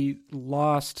City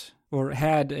lost or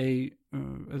had a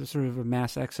sort of a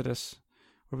mass exodus,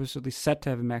 or was at least set to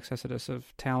have a mass exodus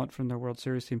of talent from their World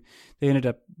Series team. They ended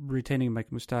up retaining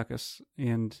Mike Moustakas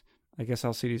and I guess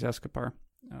Alcides Escobar.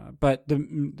 But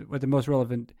the most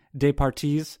relevant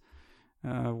departees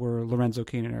were Lorenzo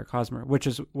Cain and Eric Hosmer, which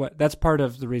is that's part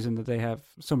of the reason that they have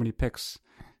so many picks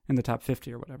in the top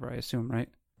 50 or whatever, I assume, right?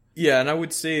 Yeah, and I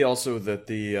would say also that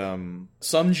the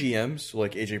some GMs,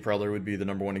 like AJ Preller would be the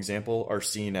number one example, are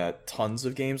seen at tons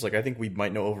of games. I think we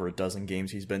might know over a dozen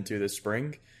games he's been to this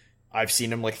spring. I've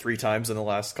seen him 3 times in the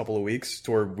last couple of weeks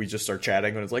to where we just start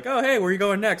chatting and it's like, oh, hey, where are you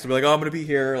going next? I'll be like, oh, I'm going to be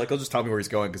here. He'll just tell me where he's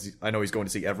going because I know he's going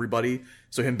to see everybody.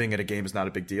 So him being at a game is not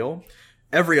a big deal.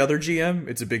 Every other GM,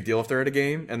 it's a big deal if they're at a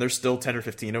game, and there's still 10 or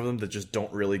 15 of them that just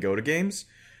don't really go to games.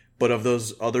 But of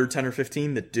those other 10 or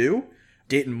 15 that do,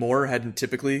 Dayton Moore hadn't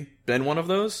typically been one of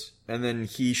those, and then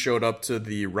he showed up to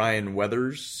the Ryan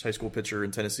Weathers, high school pitcher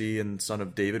in Tennessee and son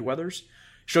of David Weathers,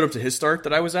 showed up to his start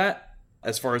that I was at.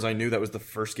 As far as I knew, that was the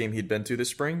first game he'd been to this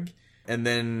spring. And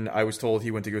then I was told he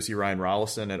went to go see Ryan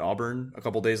Rollison at Auburn a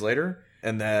couple days later.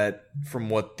 And that from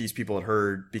what these people had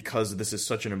heard, because this is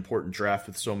such an important draft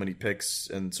with so many picks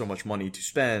and so much money to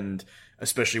spend,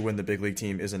 especially when the big league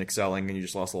team isn't excelling and you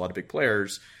just lost a lot of big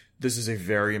players, this is a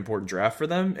very important draft for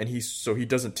them. And he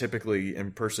doesn't typically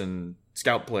in person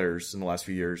scout players in the last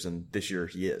few years. And this year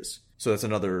he is. So that's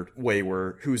another way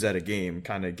where who's at a game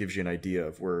kind of gives you an idea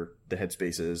of where the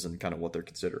headspace is and kind of what they're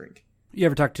considering. You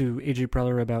ever talk to AJ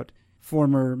Preller about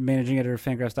former managing editor of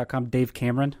Fangraphs.com, Dave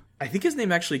Cameron? I think his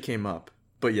name actually came up,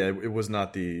 but yeah, it was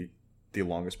not the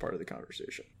longest part of the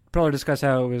conversation. Preller discussed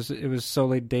how it was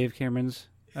solely Dave Cameron's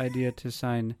idea to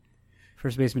sign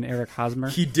first baseman Eric Hosmer.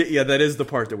 He did, yeah, that is the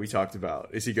part that we talked about.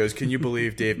 Is he goes, "Can you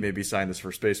believe Dave maybe signed this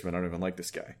first baseman? I don't even like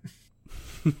this guy."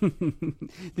 But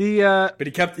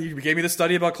he gave me the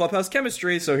study about clubhouse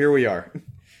chemistry, so here we are.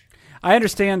 I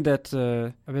understand that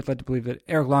I'm led to believe that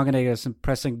Eric Longenegger has some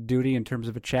pressing duty in terms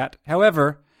of a chat.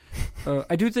 However,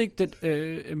 I do think that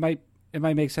it might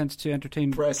make sense to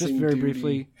entertain pressing just very duty.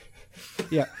 briefly.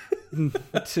 Yeah,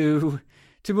 to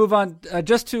move on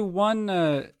just to one.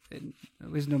 At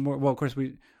least no more. Well, of course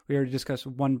we already discussed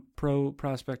one pro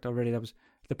prospect already. That was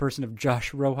the person of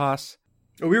Josh Rojas.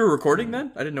 Oh, we were recording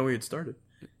then? I didn't know we had started.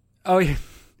 Oh yeah,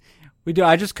 we do.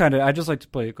 I just like to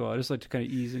play it cool. I just like to kind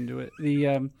of ease into it.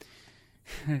 The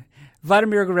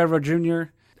Vladimir Guerrero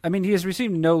Jr. I mean, he has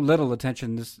received no little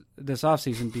attention this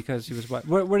offseason because he was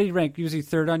where did he rank? Was he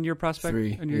third on your prospect?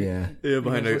 3, yeah,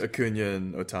 behind Acuna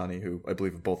and Ohtani, who I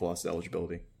believe have both lost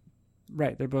eligibility.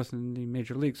 Right, they're both in the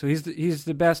major league. So he's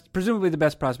the best, presumably the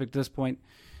best prospect at this point.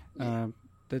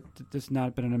 That's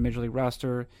not been on a major league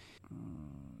roster.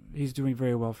 He's doing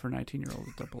very well for a 19-year-old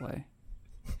at AA.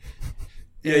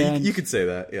 Yeah, you could say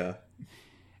that, yeah.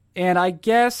 And I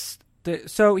guess,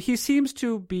 so he seems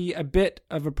to be a bit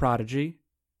of a prodigy,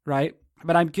 right?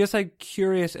 But I'm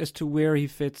curious as to where he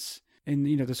fits in,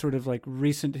 the sort of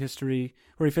recent history,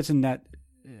 where he fits in that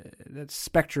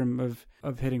spectrum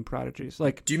of hitting prodigies.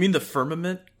 Do you mean the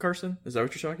firmament, Carson? Is that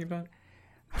what you're talking about?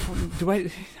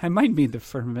 I might mean the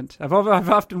firmament. I've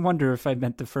often wondered if I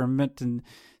meant the firmament, and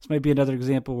this might be another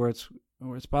example where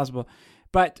it's possible.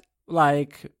 But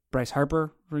Bryce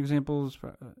Harper, for example, is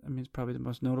probably the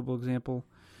most notable example.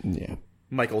 Yeah,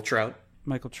 Michael Trout.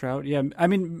 Yeah. I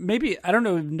mean, maybe I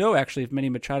don't know actually if Manny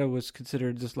Machado was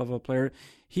considered this level of player.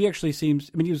 He actually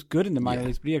seems. I mean, he was good in the minor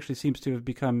leagues, but he actually seems to have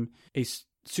become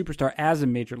superstar as a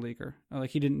major leaguer.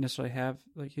 Like he didn't necessarily have,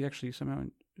 like he actually somehow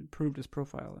improved his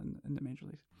profile in the major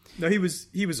leagues. No, he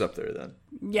was up there then.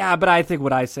 Yeah, but I think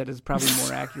what I said is probably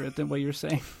more accurate than what you're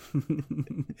saying.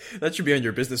 That should be on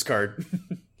your business card.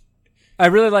 I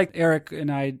really liked Eric,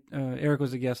 and Eric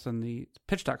was a guest on the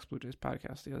Pitch Talks Blue Jays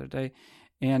podcast the other day,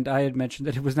 and I had mentioned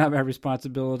that it was not my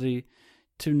responsibility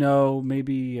to know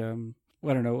maybe, I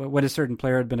don't know, when a certain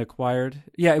player had been acquired.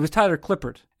 Yeah, it was Tyler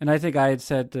Clippard, and I think I had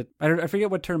said that, I forget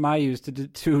what term I used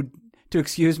to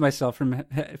excuse myself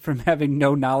from having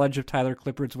no knowledge of Tyler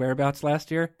Clippard's whereabouts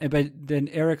last year. But then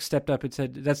Eric stepped up and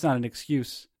said, that's not an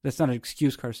excuse. That's not an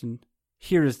excuse, Carson.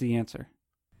 Here is the answer.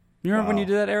 You remember when you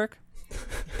did that, Eric?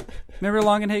 Remember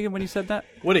Longenhagen when you said that?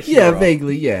 What a hero. Yeah,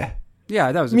 vaguely, yeah.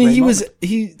 Yeah, that was I mean,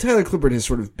 great Tyler Clippard has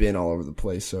sort of been all over the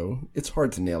place, so it's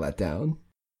hard to nail that down.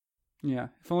 Yeah,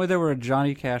 if only there were a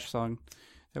Johnny Cash song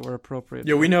that were appropriate.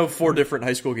 Yeah, we know 4 different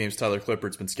high school games Tyler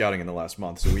Clippard's been scouting in the last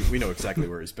month, so we know exactly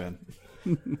where he's been.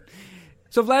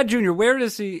 So Vlad Jr., where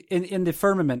is he in the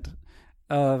firmament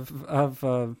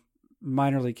of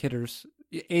minor league hitters?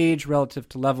 Age relative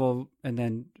to level, and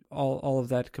then all of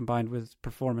that combined with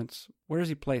performance. Where is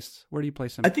he placed? Where do you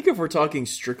place him? I think if we're talking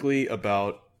strictly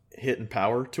about hit and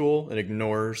power tool and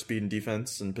ignore speed and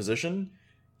defense and position,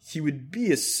 he would be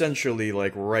essentially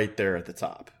like right there at the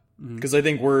top. Because I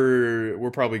think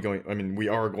we're probably going, I mean, we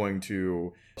are going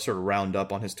to sort of round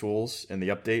up on his tools and the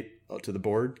update to the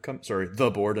board,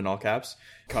 the board in all caps,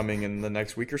 coming in the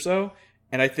next week or so.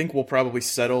 And I think we'll probably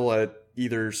settle at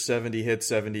either 70 hit,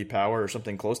 70 power, or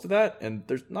something close to that. And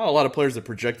there's not a lot of players that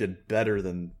projected better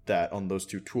than that on those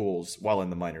two tools while in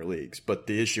the minor leagues. But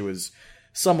the issue is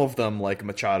some of them, like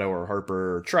Machado or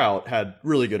Harper or Trout, had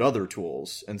really good other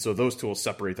tools. And so those tools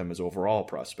separate them as overall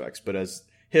prospects. But as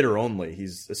hitter only,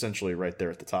 he's essentially right there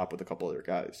at the top with a couple other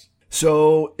guys.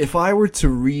 So if I were to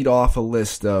read off a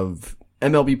list of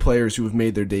MLB players who have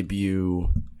made their debut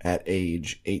at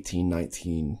age 18,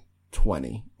 19,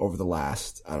 20 over the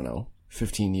last,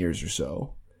 15 years or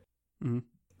so,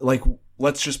 like,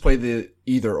 let's just play the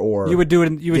either or. You would do it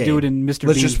in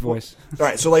Mr. Bean's voice. All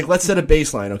right. So like, let's set a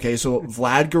baseline. Okay. So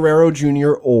Vlad Guerrero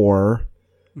Jr. or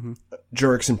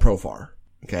Jurickson Profar.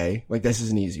 Okay. Like, this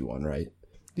is an easy one, right?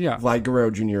 Yeah. Vlad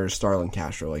Guerrero Jr. or Starlin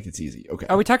Castro. Like, it's easy. Okay.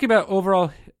 Are we talking about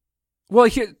overall? Well,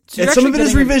 here, so and some of it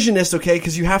is revisionist, okay?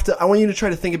 Because I want you to try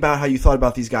to think about how you thought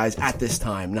about these guys at this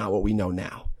time, not what we know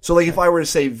now. So, like, if I were to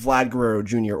say Vlad Guerrero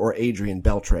Jr. or Adrian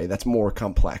Beltre, that's more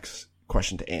complex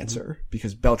question to answer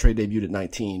because Beltre debuted at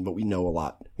 19, but we know a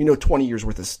lot. We know 20 years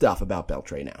worth of stuff about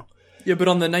Beltre now. Yeah, but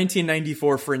on the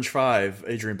 1994 Fringe 5,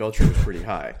 Adrian Beltre was pretty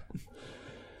high.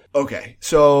 Okay,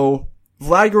 so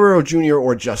Vlad Guerrero Jr.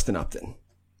 or Justin Upton,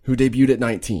 who debuted at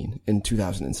 19 in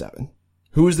 2007.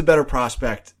 Who is the better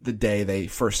prospect the day they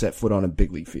first set foot on a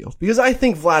big league field? Because I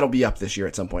think Vlad will be up this year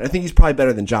at some point. I think he's probably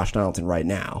better than Josh Donaldson right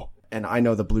now. And I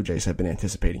know the Blue Jays have been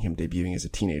anticipating him debuting as a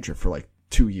teenager for like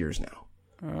 2 years now.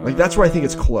 Like, that's where I think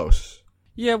it's close.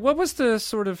 Yeah, what was the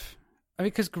sort of... I mean,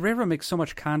 because Guerrero makes so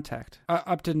much contact.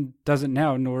 Upton doesn't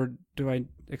now, nor do I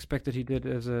expect that he did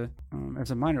as a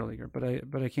minor leaguer. But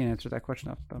I can't answer that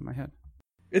question off the top of my head.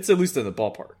 It's at least in the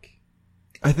ballpark.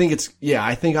 I think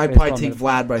I'd probably take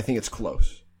Vlad, but I think it's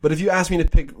close. But if you asked me to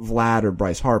pick Vlad or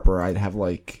Bryce Harper, I'd have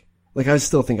I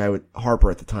still think I would,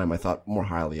 Harper at the time, I thought more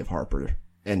highly of Harper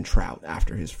and Trout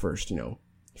after his first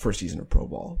season of pro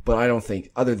ball. But I don't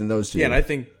think, other than those two. Yeah, and I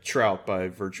think Trout, by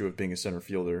virtue of being a center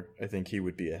fielder, I think he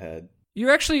would be ahead.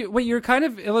 You're kind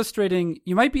of illustrating,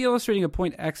 you might be illustrating a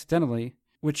point accidentally,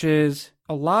 which is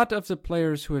a lot of the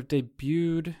players who have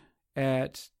debuted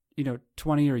at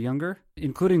 20 or younger,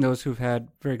 including those who've had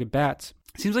very good bats.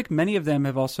 It seems like many of them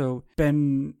have also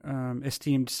been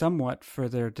esteemed somewhat for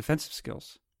their defensive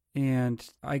skills. And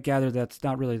I gather that's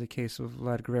not really the case with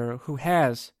Vlad Guerrero, who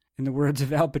has, in the words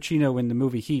of Al Pacino in the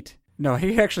movie Heat. No,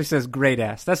 he actually says great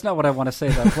ass. That's not what I want to say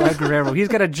about Vlad Guerrero. He's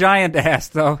got a giant ass,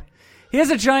 though. He has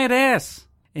a giant ass.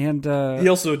 And he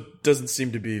also doesn't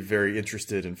seem to be very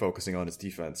interested in focusing on his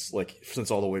defense, like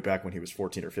since all the way back when he was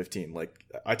 14 or 15. Like,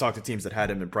 I talked to teams that had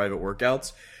him in private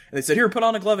workouts, and they said, "Here, put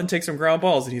on a glove and take some ground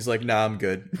balls," and he's like, "Nah, I'm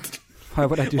good." Why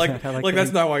would I do that? Like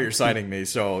that's not why you're signing me.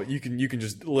 So you can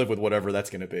just live with whatever that's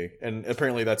going to be. And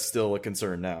apparently that's still a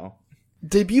concern now.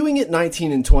 Debuting at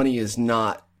 19 and 20 is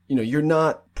not, you're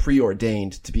not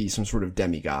preordained to be some sort of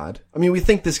demigod. I mean, we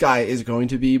think this guy is going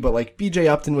to be, but like BJ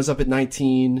Upton was up at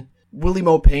 19. Willie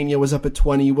Mo Pena was up at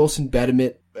 20. Wilson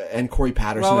Betemit and Corey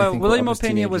Patterson, I think, Willie Mo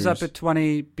Pena was up at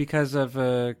 20 because of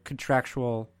a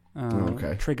contractual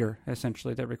trigger,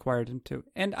 essentially, that required him to.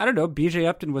 And I don't know, BJ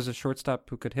Upton was a shortstop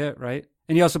who could hit, right?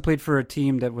 And he also played for a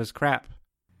team that was crap.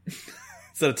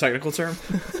 Is that a technical term?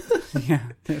 Yeah.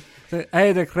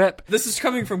 Hey, the crap. This is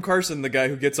coming from Carson, the guy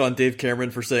who gets on Dave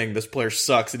Cameron for saying this player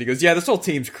sucks, and he goes, yeah, this whole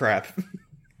team's crap.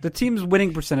 The team's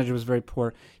winning percentage was very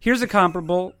poor. Here's a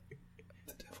comparable.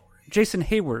 Jason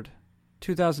Hayward,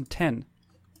 2010.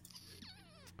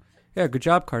 Yeah, good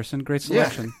job, Carson. Great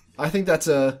selection. Yeah, I think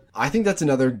that's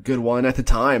another good one. At the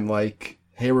time, like,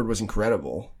 Hayward was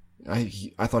incredible.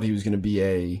 I thought he was going to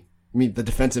be the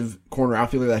defensive corner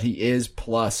outfielder that he is,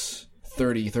 plus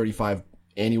 30, 35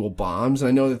 annual bombs. And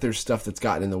I know that there's stuff that's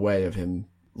gotten in the way of him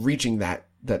reaching that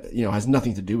has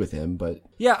nothing to do with him, but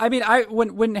yeah, I mean,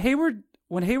 when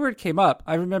Hayward came up,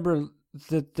 I remember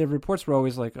that the reports were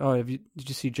always like, "Oh, did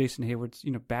you see Jason Hayward's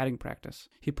batting practice?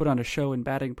 He put on a show in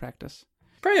batting practice."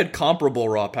 Probably had comparable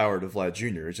raw power to Vlad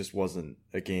Jr. It just wasn't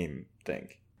a game thing.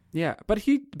 Yeah, but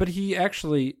he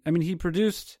actually, I mean, he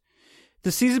produced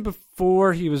the season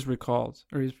before he was recalled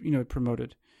or he's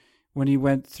promoted. When he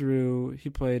went through, he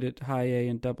played at high A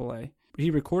and double A. He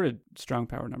recorded strong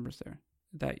power numbers there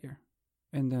that year.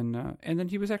 And then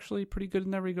he was actually pretty good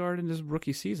in that regard in his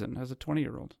rookie season as a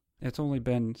 20-year-old. It's only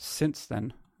been since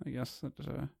then, I guess.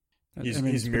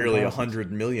 He's merely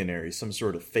 100 millionaire. He's some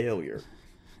sort of failure.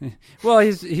 Well,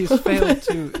 he's failed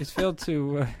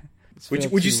to.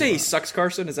 Would you say he sucks,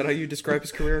 Carson? Is that how you describe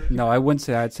his career? No, I wouldn't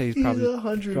say. I'd say he's probably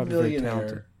 100 very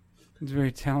talented. He's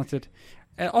very talented.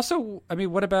 And also, I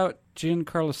mean, what about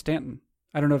Giancarlo Stanton?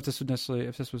 I don't know if this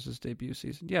was his debut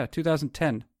season. Yeah,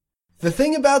 2010. The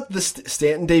thing about the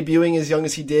Stanton debuting as young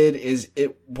as he did is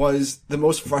it was the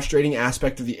most frustrating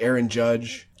aspect of the Aaron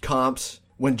Judge comps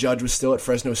when Judge was still at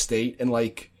Fresno State and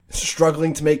like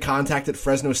struggling to make contact at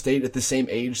Fresno State at the same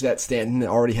age that Stanton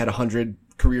already had 100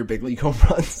 career big league home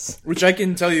runs. Which I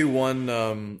can tell you one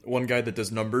guy that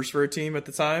does numbers for a team at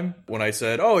the time. When I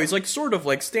said, oh, he's like sort of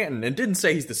like Stanton, and didn't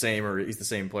say he's the same or he's the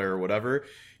same player or whatever.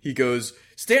 He goes,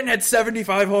 Stanton had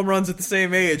 75 home runs at the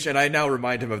same age, and I now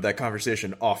remind him of that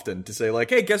conversation often to say like,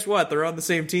 hey, guess what? They're on the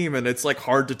same team, and it's like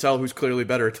hard to tell who's clearly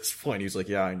better at this point. He's like,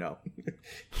 yeah, I know.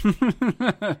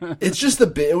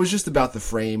 It was just about the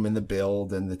frame and the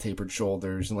build and the tapered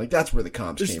shoulders, and like that's where the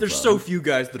comps came from. There's so few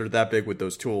guys that are that big with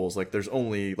those tools. Like there's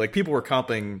only like people were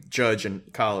comping Judge in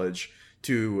college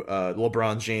to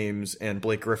LeBron James and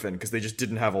Blake Griffin because they just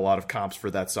didn't have a lot of comps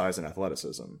for that size and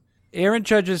athleticism. Aaron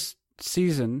Judge's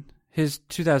season, his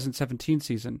 2017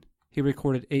 season, he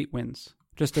recorded 8 wins,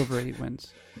 just over 8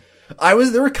 wins.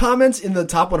 There were comments in the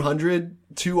top 100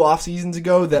 2 off seasons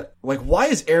ago that like, why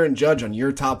is Aaron Judge on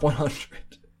your top 100?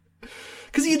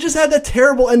 Because he just had that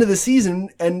terrible end of the season,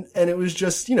 and it was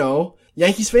just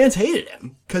Yankees fans hated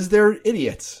him because they're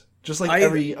idiots, just like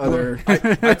every other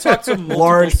I talked to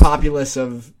large populace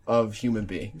of human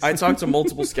beings. I talked to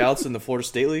multiple scouts in the Florida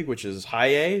State League, which is high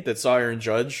A, that saw Aaron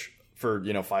Judge for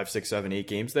 5, 6, 7, 8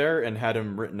 games there and had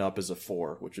him written up as a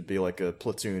 4, which would be like a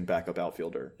platoon backup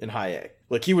outfielder in high A.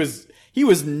 Like he was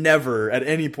never at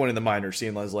any point in the minors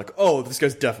seen as like, oh, this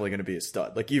guy's definitely going to be a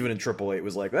stud. Like even in AAA it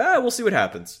was like, we'll see what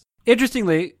happens.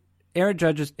 Interestingly, Aaron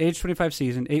Judge's age 25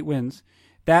 season, 8 wins.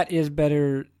 That is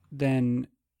better than,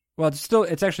 well,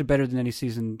 it's actually better than any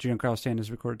season Giancarlo Stanton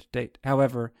has recorded to date.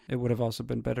 However, it would have also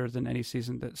been better than any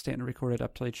season that Stanton recorded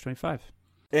up to age 25.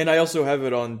 And I also have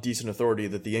it on decent authority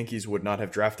that the Yankees would not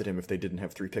have drafted him if they didn't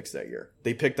have 3 picks that year.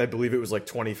 They picked, I believe it was like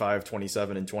 25,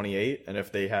 27, and 28. And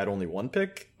if they had only 1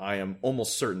 pick, I am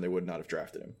almost certain they would not have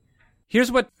drafted him.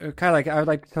 Here's what, Kyle, I would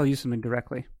like to tell you something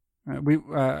directly.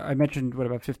 I mentioned,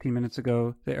 about 15 minutes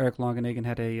ago that Eric Longenhagen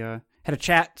had a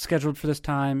chat scheduled for this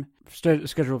time. So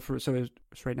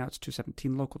right now it's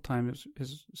 2:17 local time. It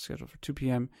was scheduled for 2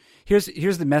 p.m. Here's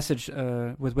the message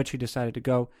with which he decided to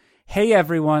go. Hey,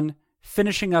 everyone.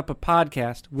 Finishing up a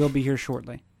podcast. We'll be here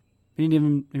shortly. He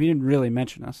didn't really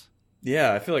mention us.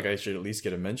 Yeah, I feel like I should at least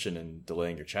get a mention in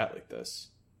delaying your chat like this.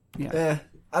 Yeah.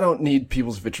 I don't need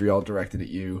people's vitriol directed at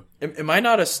you. Am I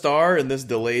not a star in this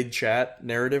delayed chat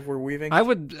narrative we're weaving? I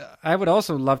would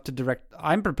also love to direct.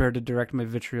 I'm prepared to direct my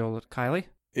vitriol at Kylie.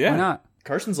 Yeah. Why not?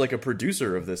 Carson's like a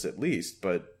producer of this at least,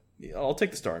 but I'll take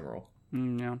the starring role.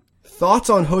 Yeah. Thoughts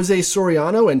on Jose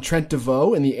Soriano and Trent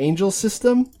DeVoe in the Angels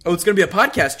system? Oh, it's going to be a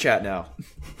podcast chat now.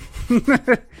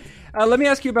 Let me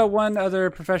ask you about one other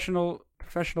professional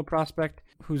prospect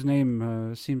whose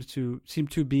name seemed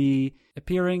to be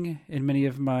appearing in many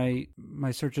of my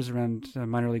searches around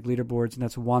minor league leaderboards, and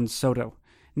that's Juan Soto.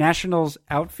 Nationals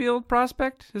outfield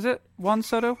prospect? Is it Juan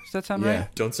Soto? Does that sound right?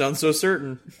 Don't sound so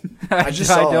certain. I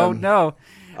don't know.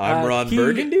 I'm Ron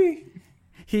Burgundy.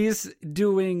 He's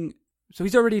doing... So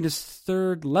he's already in his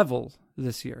 3rd level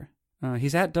this year.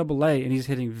 He's at Double-A, and he's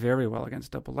hitting very well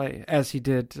against Double-A, as he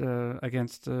did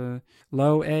against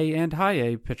low A and high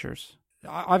A pitchers.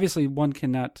 Obviously, one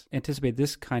cannot anticipate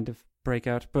this kind of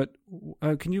breakout. But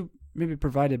can you maybe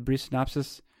provide a brief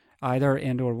synopsis, either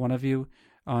and or one of you,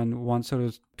 on Juan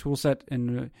Soto's tool set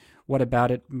and what about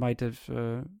it might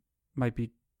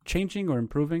be changing or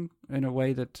improving in a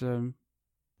way that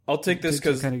I'll take this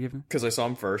because kind of I saw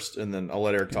him first, and then I'll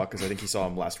let Eric talk because I think he saw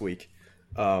him last week.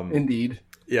 Indeed.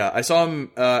 Yeah, I saw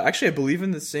him, actually, I believe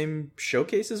in the same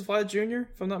showcase as Vlad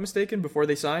Jr., if I'm not mistaken, before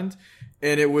they signed.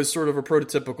 And it was sort of a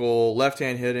prototypical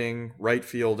left-hand hitting, right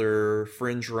fielder,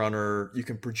 fringe runner. You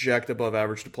can project above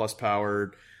average to plus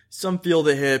powered. Some field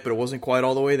to hit, but it wasn't quite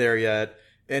all the way there yet.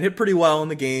 And hit pretty well in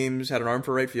the games, had an arm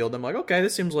for right field. I'm like, okay,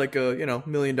 this seems like a, $1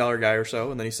 million guy or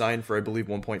so. And then he signed for, I believe,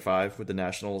 1.5 with the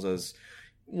Nationals as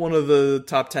one of the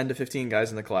top 10 to 15 guys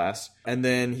in the class. And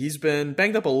then he's been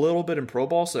banged up a little bit in pro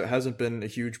ball, so it hasn't been a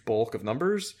huge bulk of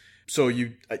numbers. So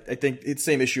I think it's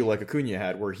the same issue like Acuna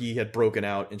had, where he had broken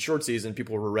out in short season.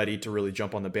 People were ready to really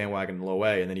jump on the bandwagon in low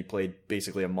A, and then he played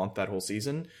basically a month that whole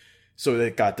season. So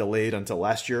it got delayed until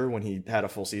last year when he had a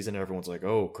full season, and everyone's like,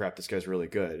 oh crap, this guy's really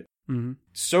good. Mm-hmm.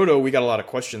 Soto, we got a lot of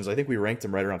questions. I think we ranked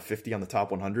him right around 50 on the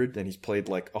top 100, and he's played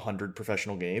like 100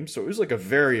 professional games. So it was like a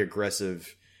very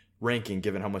aggressive ranking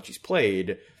given how much he's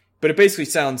played. But it basically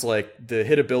sounds like the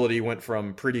hitability went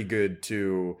from pretty good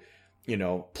to,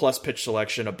 plus pitch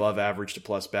selection, above average to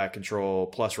plus bat control,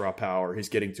 plus raw power. He's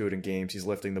getting to it in games. He's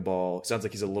lifting the ball. Sounds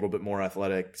like he's a little bit more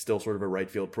athletic, still sort of a right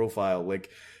field profile.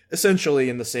 Like essentially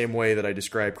in the same way that I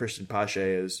described Christian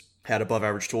Pache as had above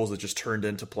average tools that just turned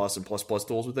into plus and plus plus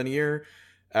tools within a year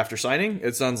after signing.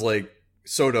 It sounds like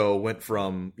Soto went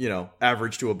from,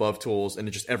 average to above tools, and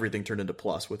it just everything turned into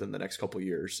plus within the next couple of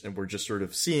years. And we're just sort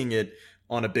of seeing it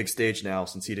on a big stage now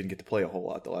since he didn't get to play a whole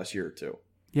lot the last year or two.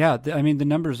 Yeah, the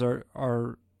numbers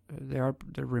are they're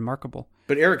remarkable.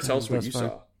 But Eric, tell us what you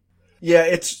saw. Yeah,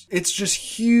 it's just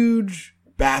huge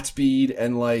bat speed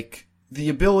and like the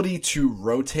ability to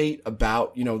rotate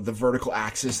about, the vertical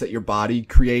axis that your body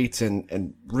creates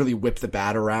and really whip the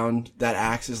bat around that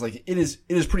axis. Like it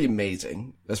is pretty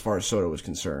amazing as far as Soto is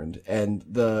concerned. And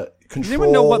the control. Does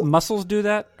anyone know what muscles do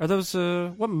that? Are those,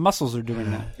 what muscles are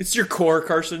doing that? It's your core,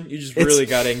 Carson. You just really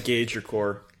got to engage your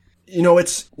core.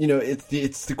 It's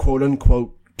the quote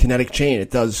unquote kinetic chain.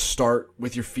 It does start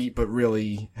with your feet, but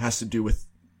really has to do with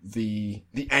the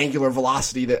angular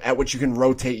velocity that at which you can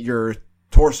rotate your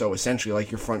torso, essentially. Like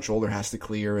your front shoulder has to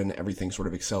clear and everything sort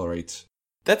of accelerates.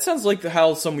 That sounds like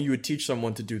how you would teach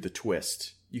someone to do the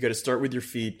twist. You got to start with your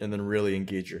feet and then really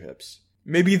engage your hips.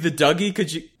 Maybe the Dougie.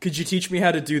 Could you teach me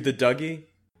how to do the Dougie?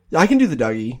 Yeah, I can do the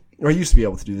Dougie, or I used to be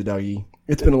able to do the Dougie.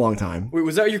 It's been a long time. Wait,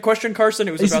 was that your question, Carson?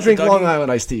 It was I used about to drink the Dougie? Long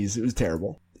Island iced teas. It was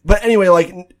terrible. But anyway,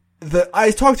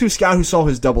 I talked to a scout who saw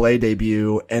his Double-A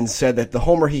debut and said that the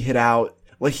homer he hit out,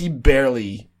 like he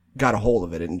barely got a hold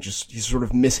of it and he sort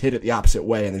of mishit it the opposite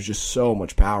way, and there's just so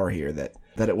much power here that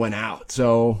it went out.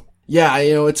 So yeah,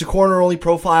 it's a corner only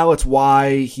profile. It's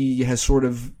why he has sort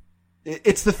of,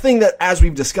 it's the thing that, as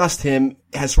we've discussed him,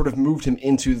 has sort of moved him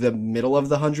into the middle of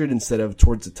the 100 instead of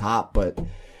towards the top, but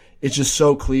it's just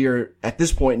so clear at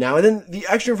this point now. And then the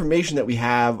extra information that we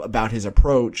have about his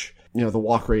approach, the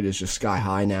walk rate is just sky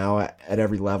high now at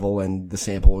every level, and the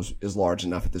sample is large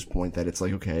enough at this point that it's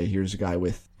like, okay, here's a guy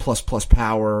with plus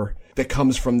power that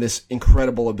comes from this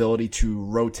incredible ability to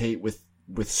rotate with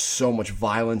so much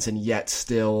violence and yet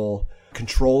still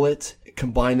control it.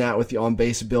 Combine that with the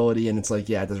on-base ability, and it's like,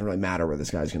 yeah, it doesn't really matter where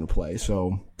this guy's going to play.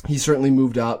 So he's certainly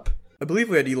moved up. I believe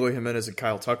we had Eloy Jimenez and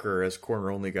Kyle Tucker as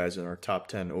corner-only guys in our top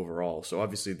 10 overall. So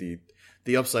obviously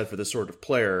the upside for this sort of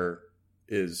player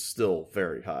is still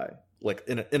very high, like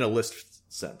in a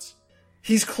list sense.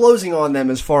 He's closing on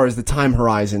them as far as the time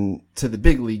horizon to the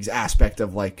big leagues aspect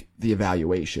of like the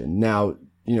evaluation. Now,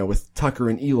 with Tucker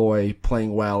and Eloy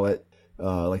playing well at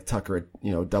like Tucker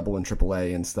at, double and triple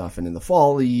A and stuff, and in the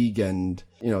fall league, and,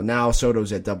 now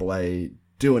Soto's at Double A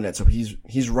doing it. So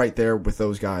he's right there with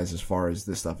those guys as far as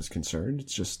this stuff is concerned.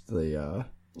 It's just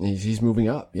he's moving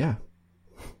up. Yeah.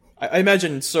 I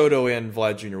imagine Soto and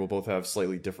Vlad Jr. will both have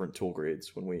slightly different tool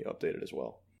grades when we update it as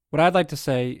well. What I'd like to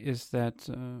say is that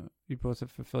you both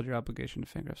have fulfilled your obligation to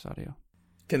Fangraphs Audio.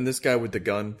 Can this guy with the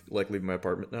gun leave my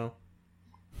apartment now?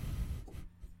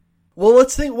 Well,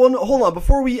 let's think. Well, no, hold on.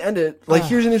 Before we end it,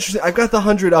 here's an interesting. I've got the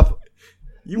 100 up.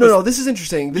 No, this is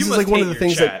interesting. This is like one of the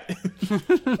things that.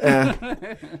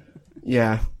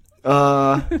 Yeah.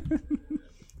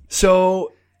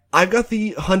 So I've got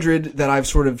the 100 that I've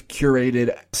sort of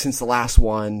curated since the last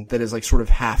one that is like sort of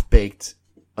half baked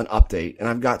an update, and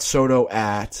I've got Soto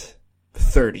at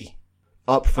 30,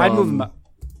 up from. I'd move him up.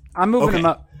 I'm moving him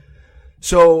up.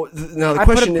 So now the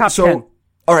question is, 10.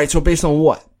 All right. So based on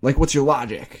what? Like, what's your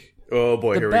logic? Oh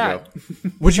boy, here we go.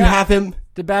 Would you have him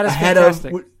the bat is ahead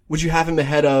fantastic. of? Would you have him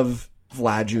ahead of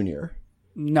Vlad Jr.?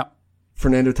 No.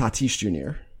 Fernando Tatis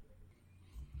Jr.?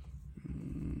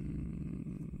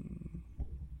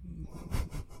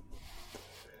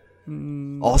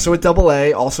 Also at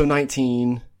AA, also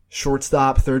 19,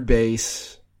 shortstop, third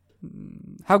base.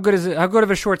 How good is it? How good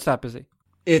of a shortstop is he?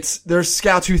 There's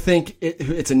scouts who think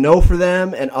it's a no for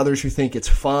them, and others who think it's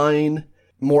fine.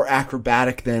 More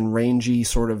acrobatic than rangy,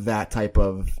 sort of that type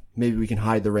of, maybe we can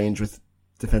hide the range with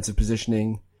defensive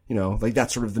positioning. You know, like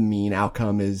that's sort of the mean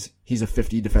outcome is he's a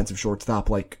 50 defensive shortstop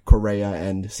like Correa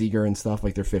and Seager and stuff,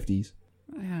 like they're 50s.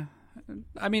 Yeah.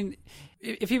 I mean,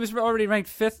 if he was already ranked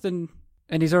 5th and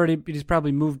he's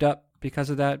probably moved up because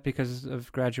of that, because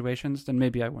of graduations, then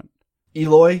maybe I wouldn't.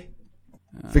 Eloy,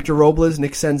 Victor Robles,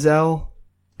 Nick Senzel,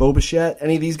 Bo Bichette,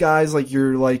 any of these guys like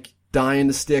you're like dying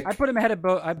to stick? I put him ahead of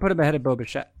Bo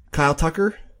Bichette. Kyle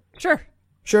Tucker? Sure.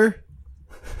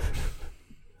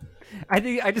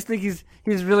 I just think he's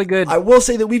really good. I will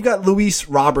say that we've got Luis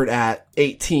Robert at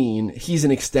 18. He's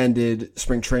in extended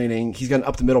spring training. He's got an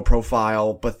up the middle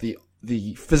profile, but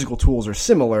the physical tools are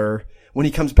similar. When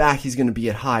he comes back, he's going to be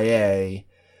at high A.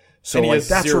 So and he like has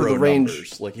that's sort of the range.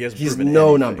 Numbers. Like he has he's proven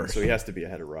no anything, numbers, so he has to be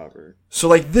ahead of Robert. So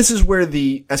like this is where as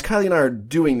Kylie and I are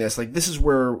doing this, like this is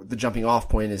where the jumping off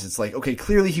point is. It's like, okay,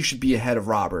 clearly he should be ahead of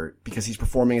Robert because he's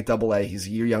performing at AA. He's a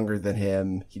year younger than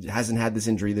him. He hasn't had this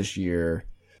injury this year.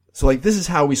 So like this is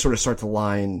how we sort of start to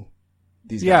line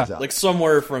these guys up. Like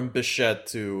somewhere from Bichette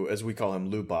to, as we call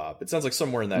him, Lubob. It sounds like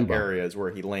somewhere in that area is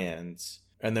where he lands.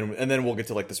 And then we'll get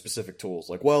to like the specific tools.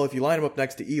 Like, well, if you line him up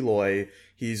next to Eloy,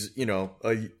 he's, you know,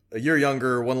 a year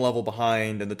younger, one level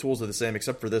behind, and the tools are the same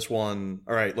except for this one.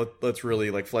 All right, let's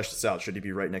really like flesh this out. Should he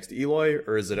be right next to Eloy,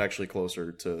 or is it actually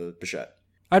closer to Bichette?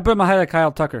 I'd put him ahead of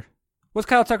Kyle Tucker. What's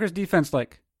Kyle Tucker's defense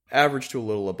like? Average to a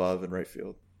little above in right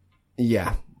field.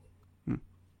 Yeah.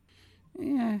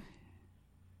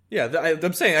 Yeah,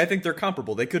 I'm saying I think they're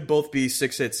comparable. They could both be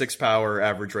 6-hit, 6-power,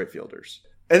 average right fielders.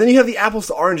 And then you have the apples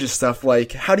to oranges stuff,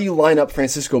 like, how do you line up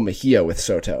Francisco Mejia with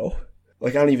Soto?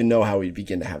 Like, I don't even know how we'd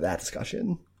begin to have that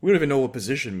discussion. We don't even know what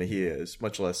position Mejia is,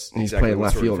 much less he's playing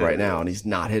left field right now, and he's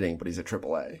not hitting, but he's at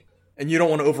AAA. And you don't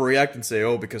want to overreact and say,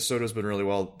 oh, because Soto's been done really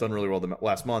well the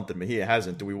last month, and Mejia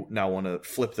hasn't, do we now want to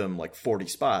flip them like 40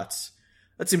 spots?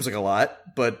 That seems like a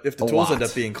lot, but if the tools end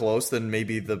up being close, then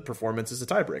maybe the performance is a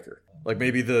tiebreaker. Like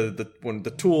maybe when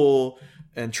the tool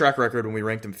and track record when we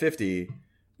ranked him 50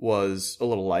 was a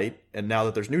little light, and now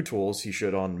that there's new tools, he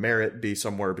should on merit be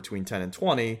somewhere between 10 and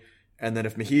 20. And then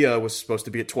if Mejia was supposed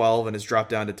to be at 12 and has dropped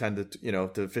down to 10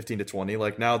 to 15 to 20,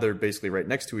 like now they're basically right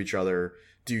next to each other.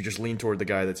 Do you just lean toward the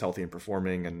guy that's healthy and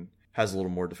performing and has a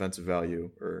little more defensive value,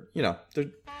 or there's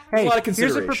a lot of considerations.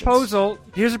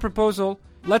 Here's a proposal.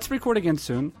 Let's record again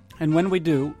soon, and when we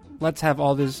do, let's have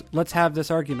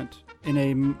this argument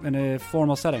in a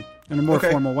formal setting, in a more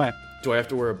formal way. Do I have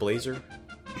to wear a blazer?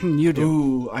 You do.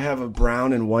 Ooh, I have a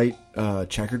brown and white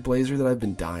checkered blazer that I've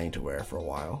been dying to wear for a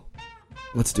while.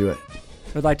 Let's do it.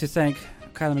 I'd like to thank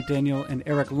Kylie McDaniel and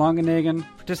Eric Longenhagen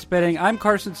for participating. I'm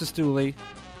Carson Sestouli,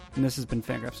 and this has been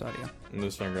Fangraphs Audio. And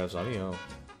this is Fangraphs Audio.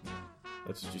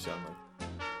 That's what you sound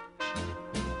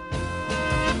like.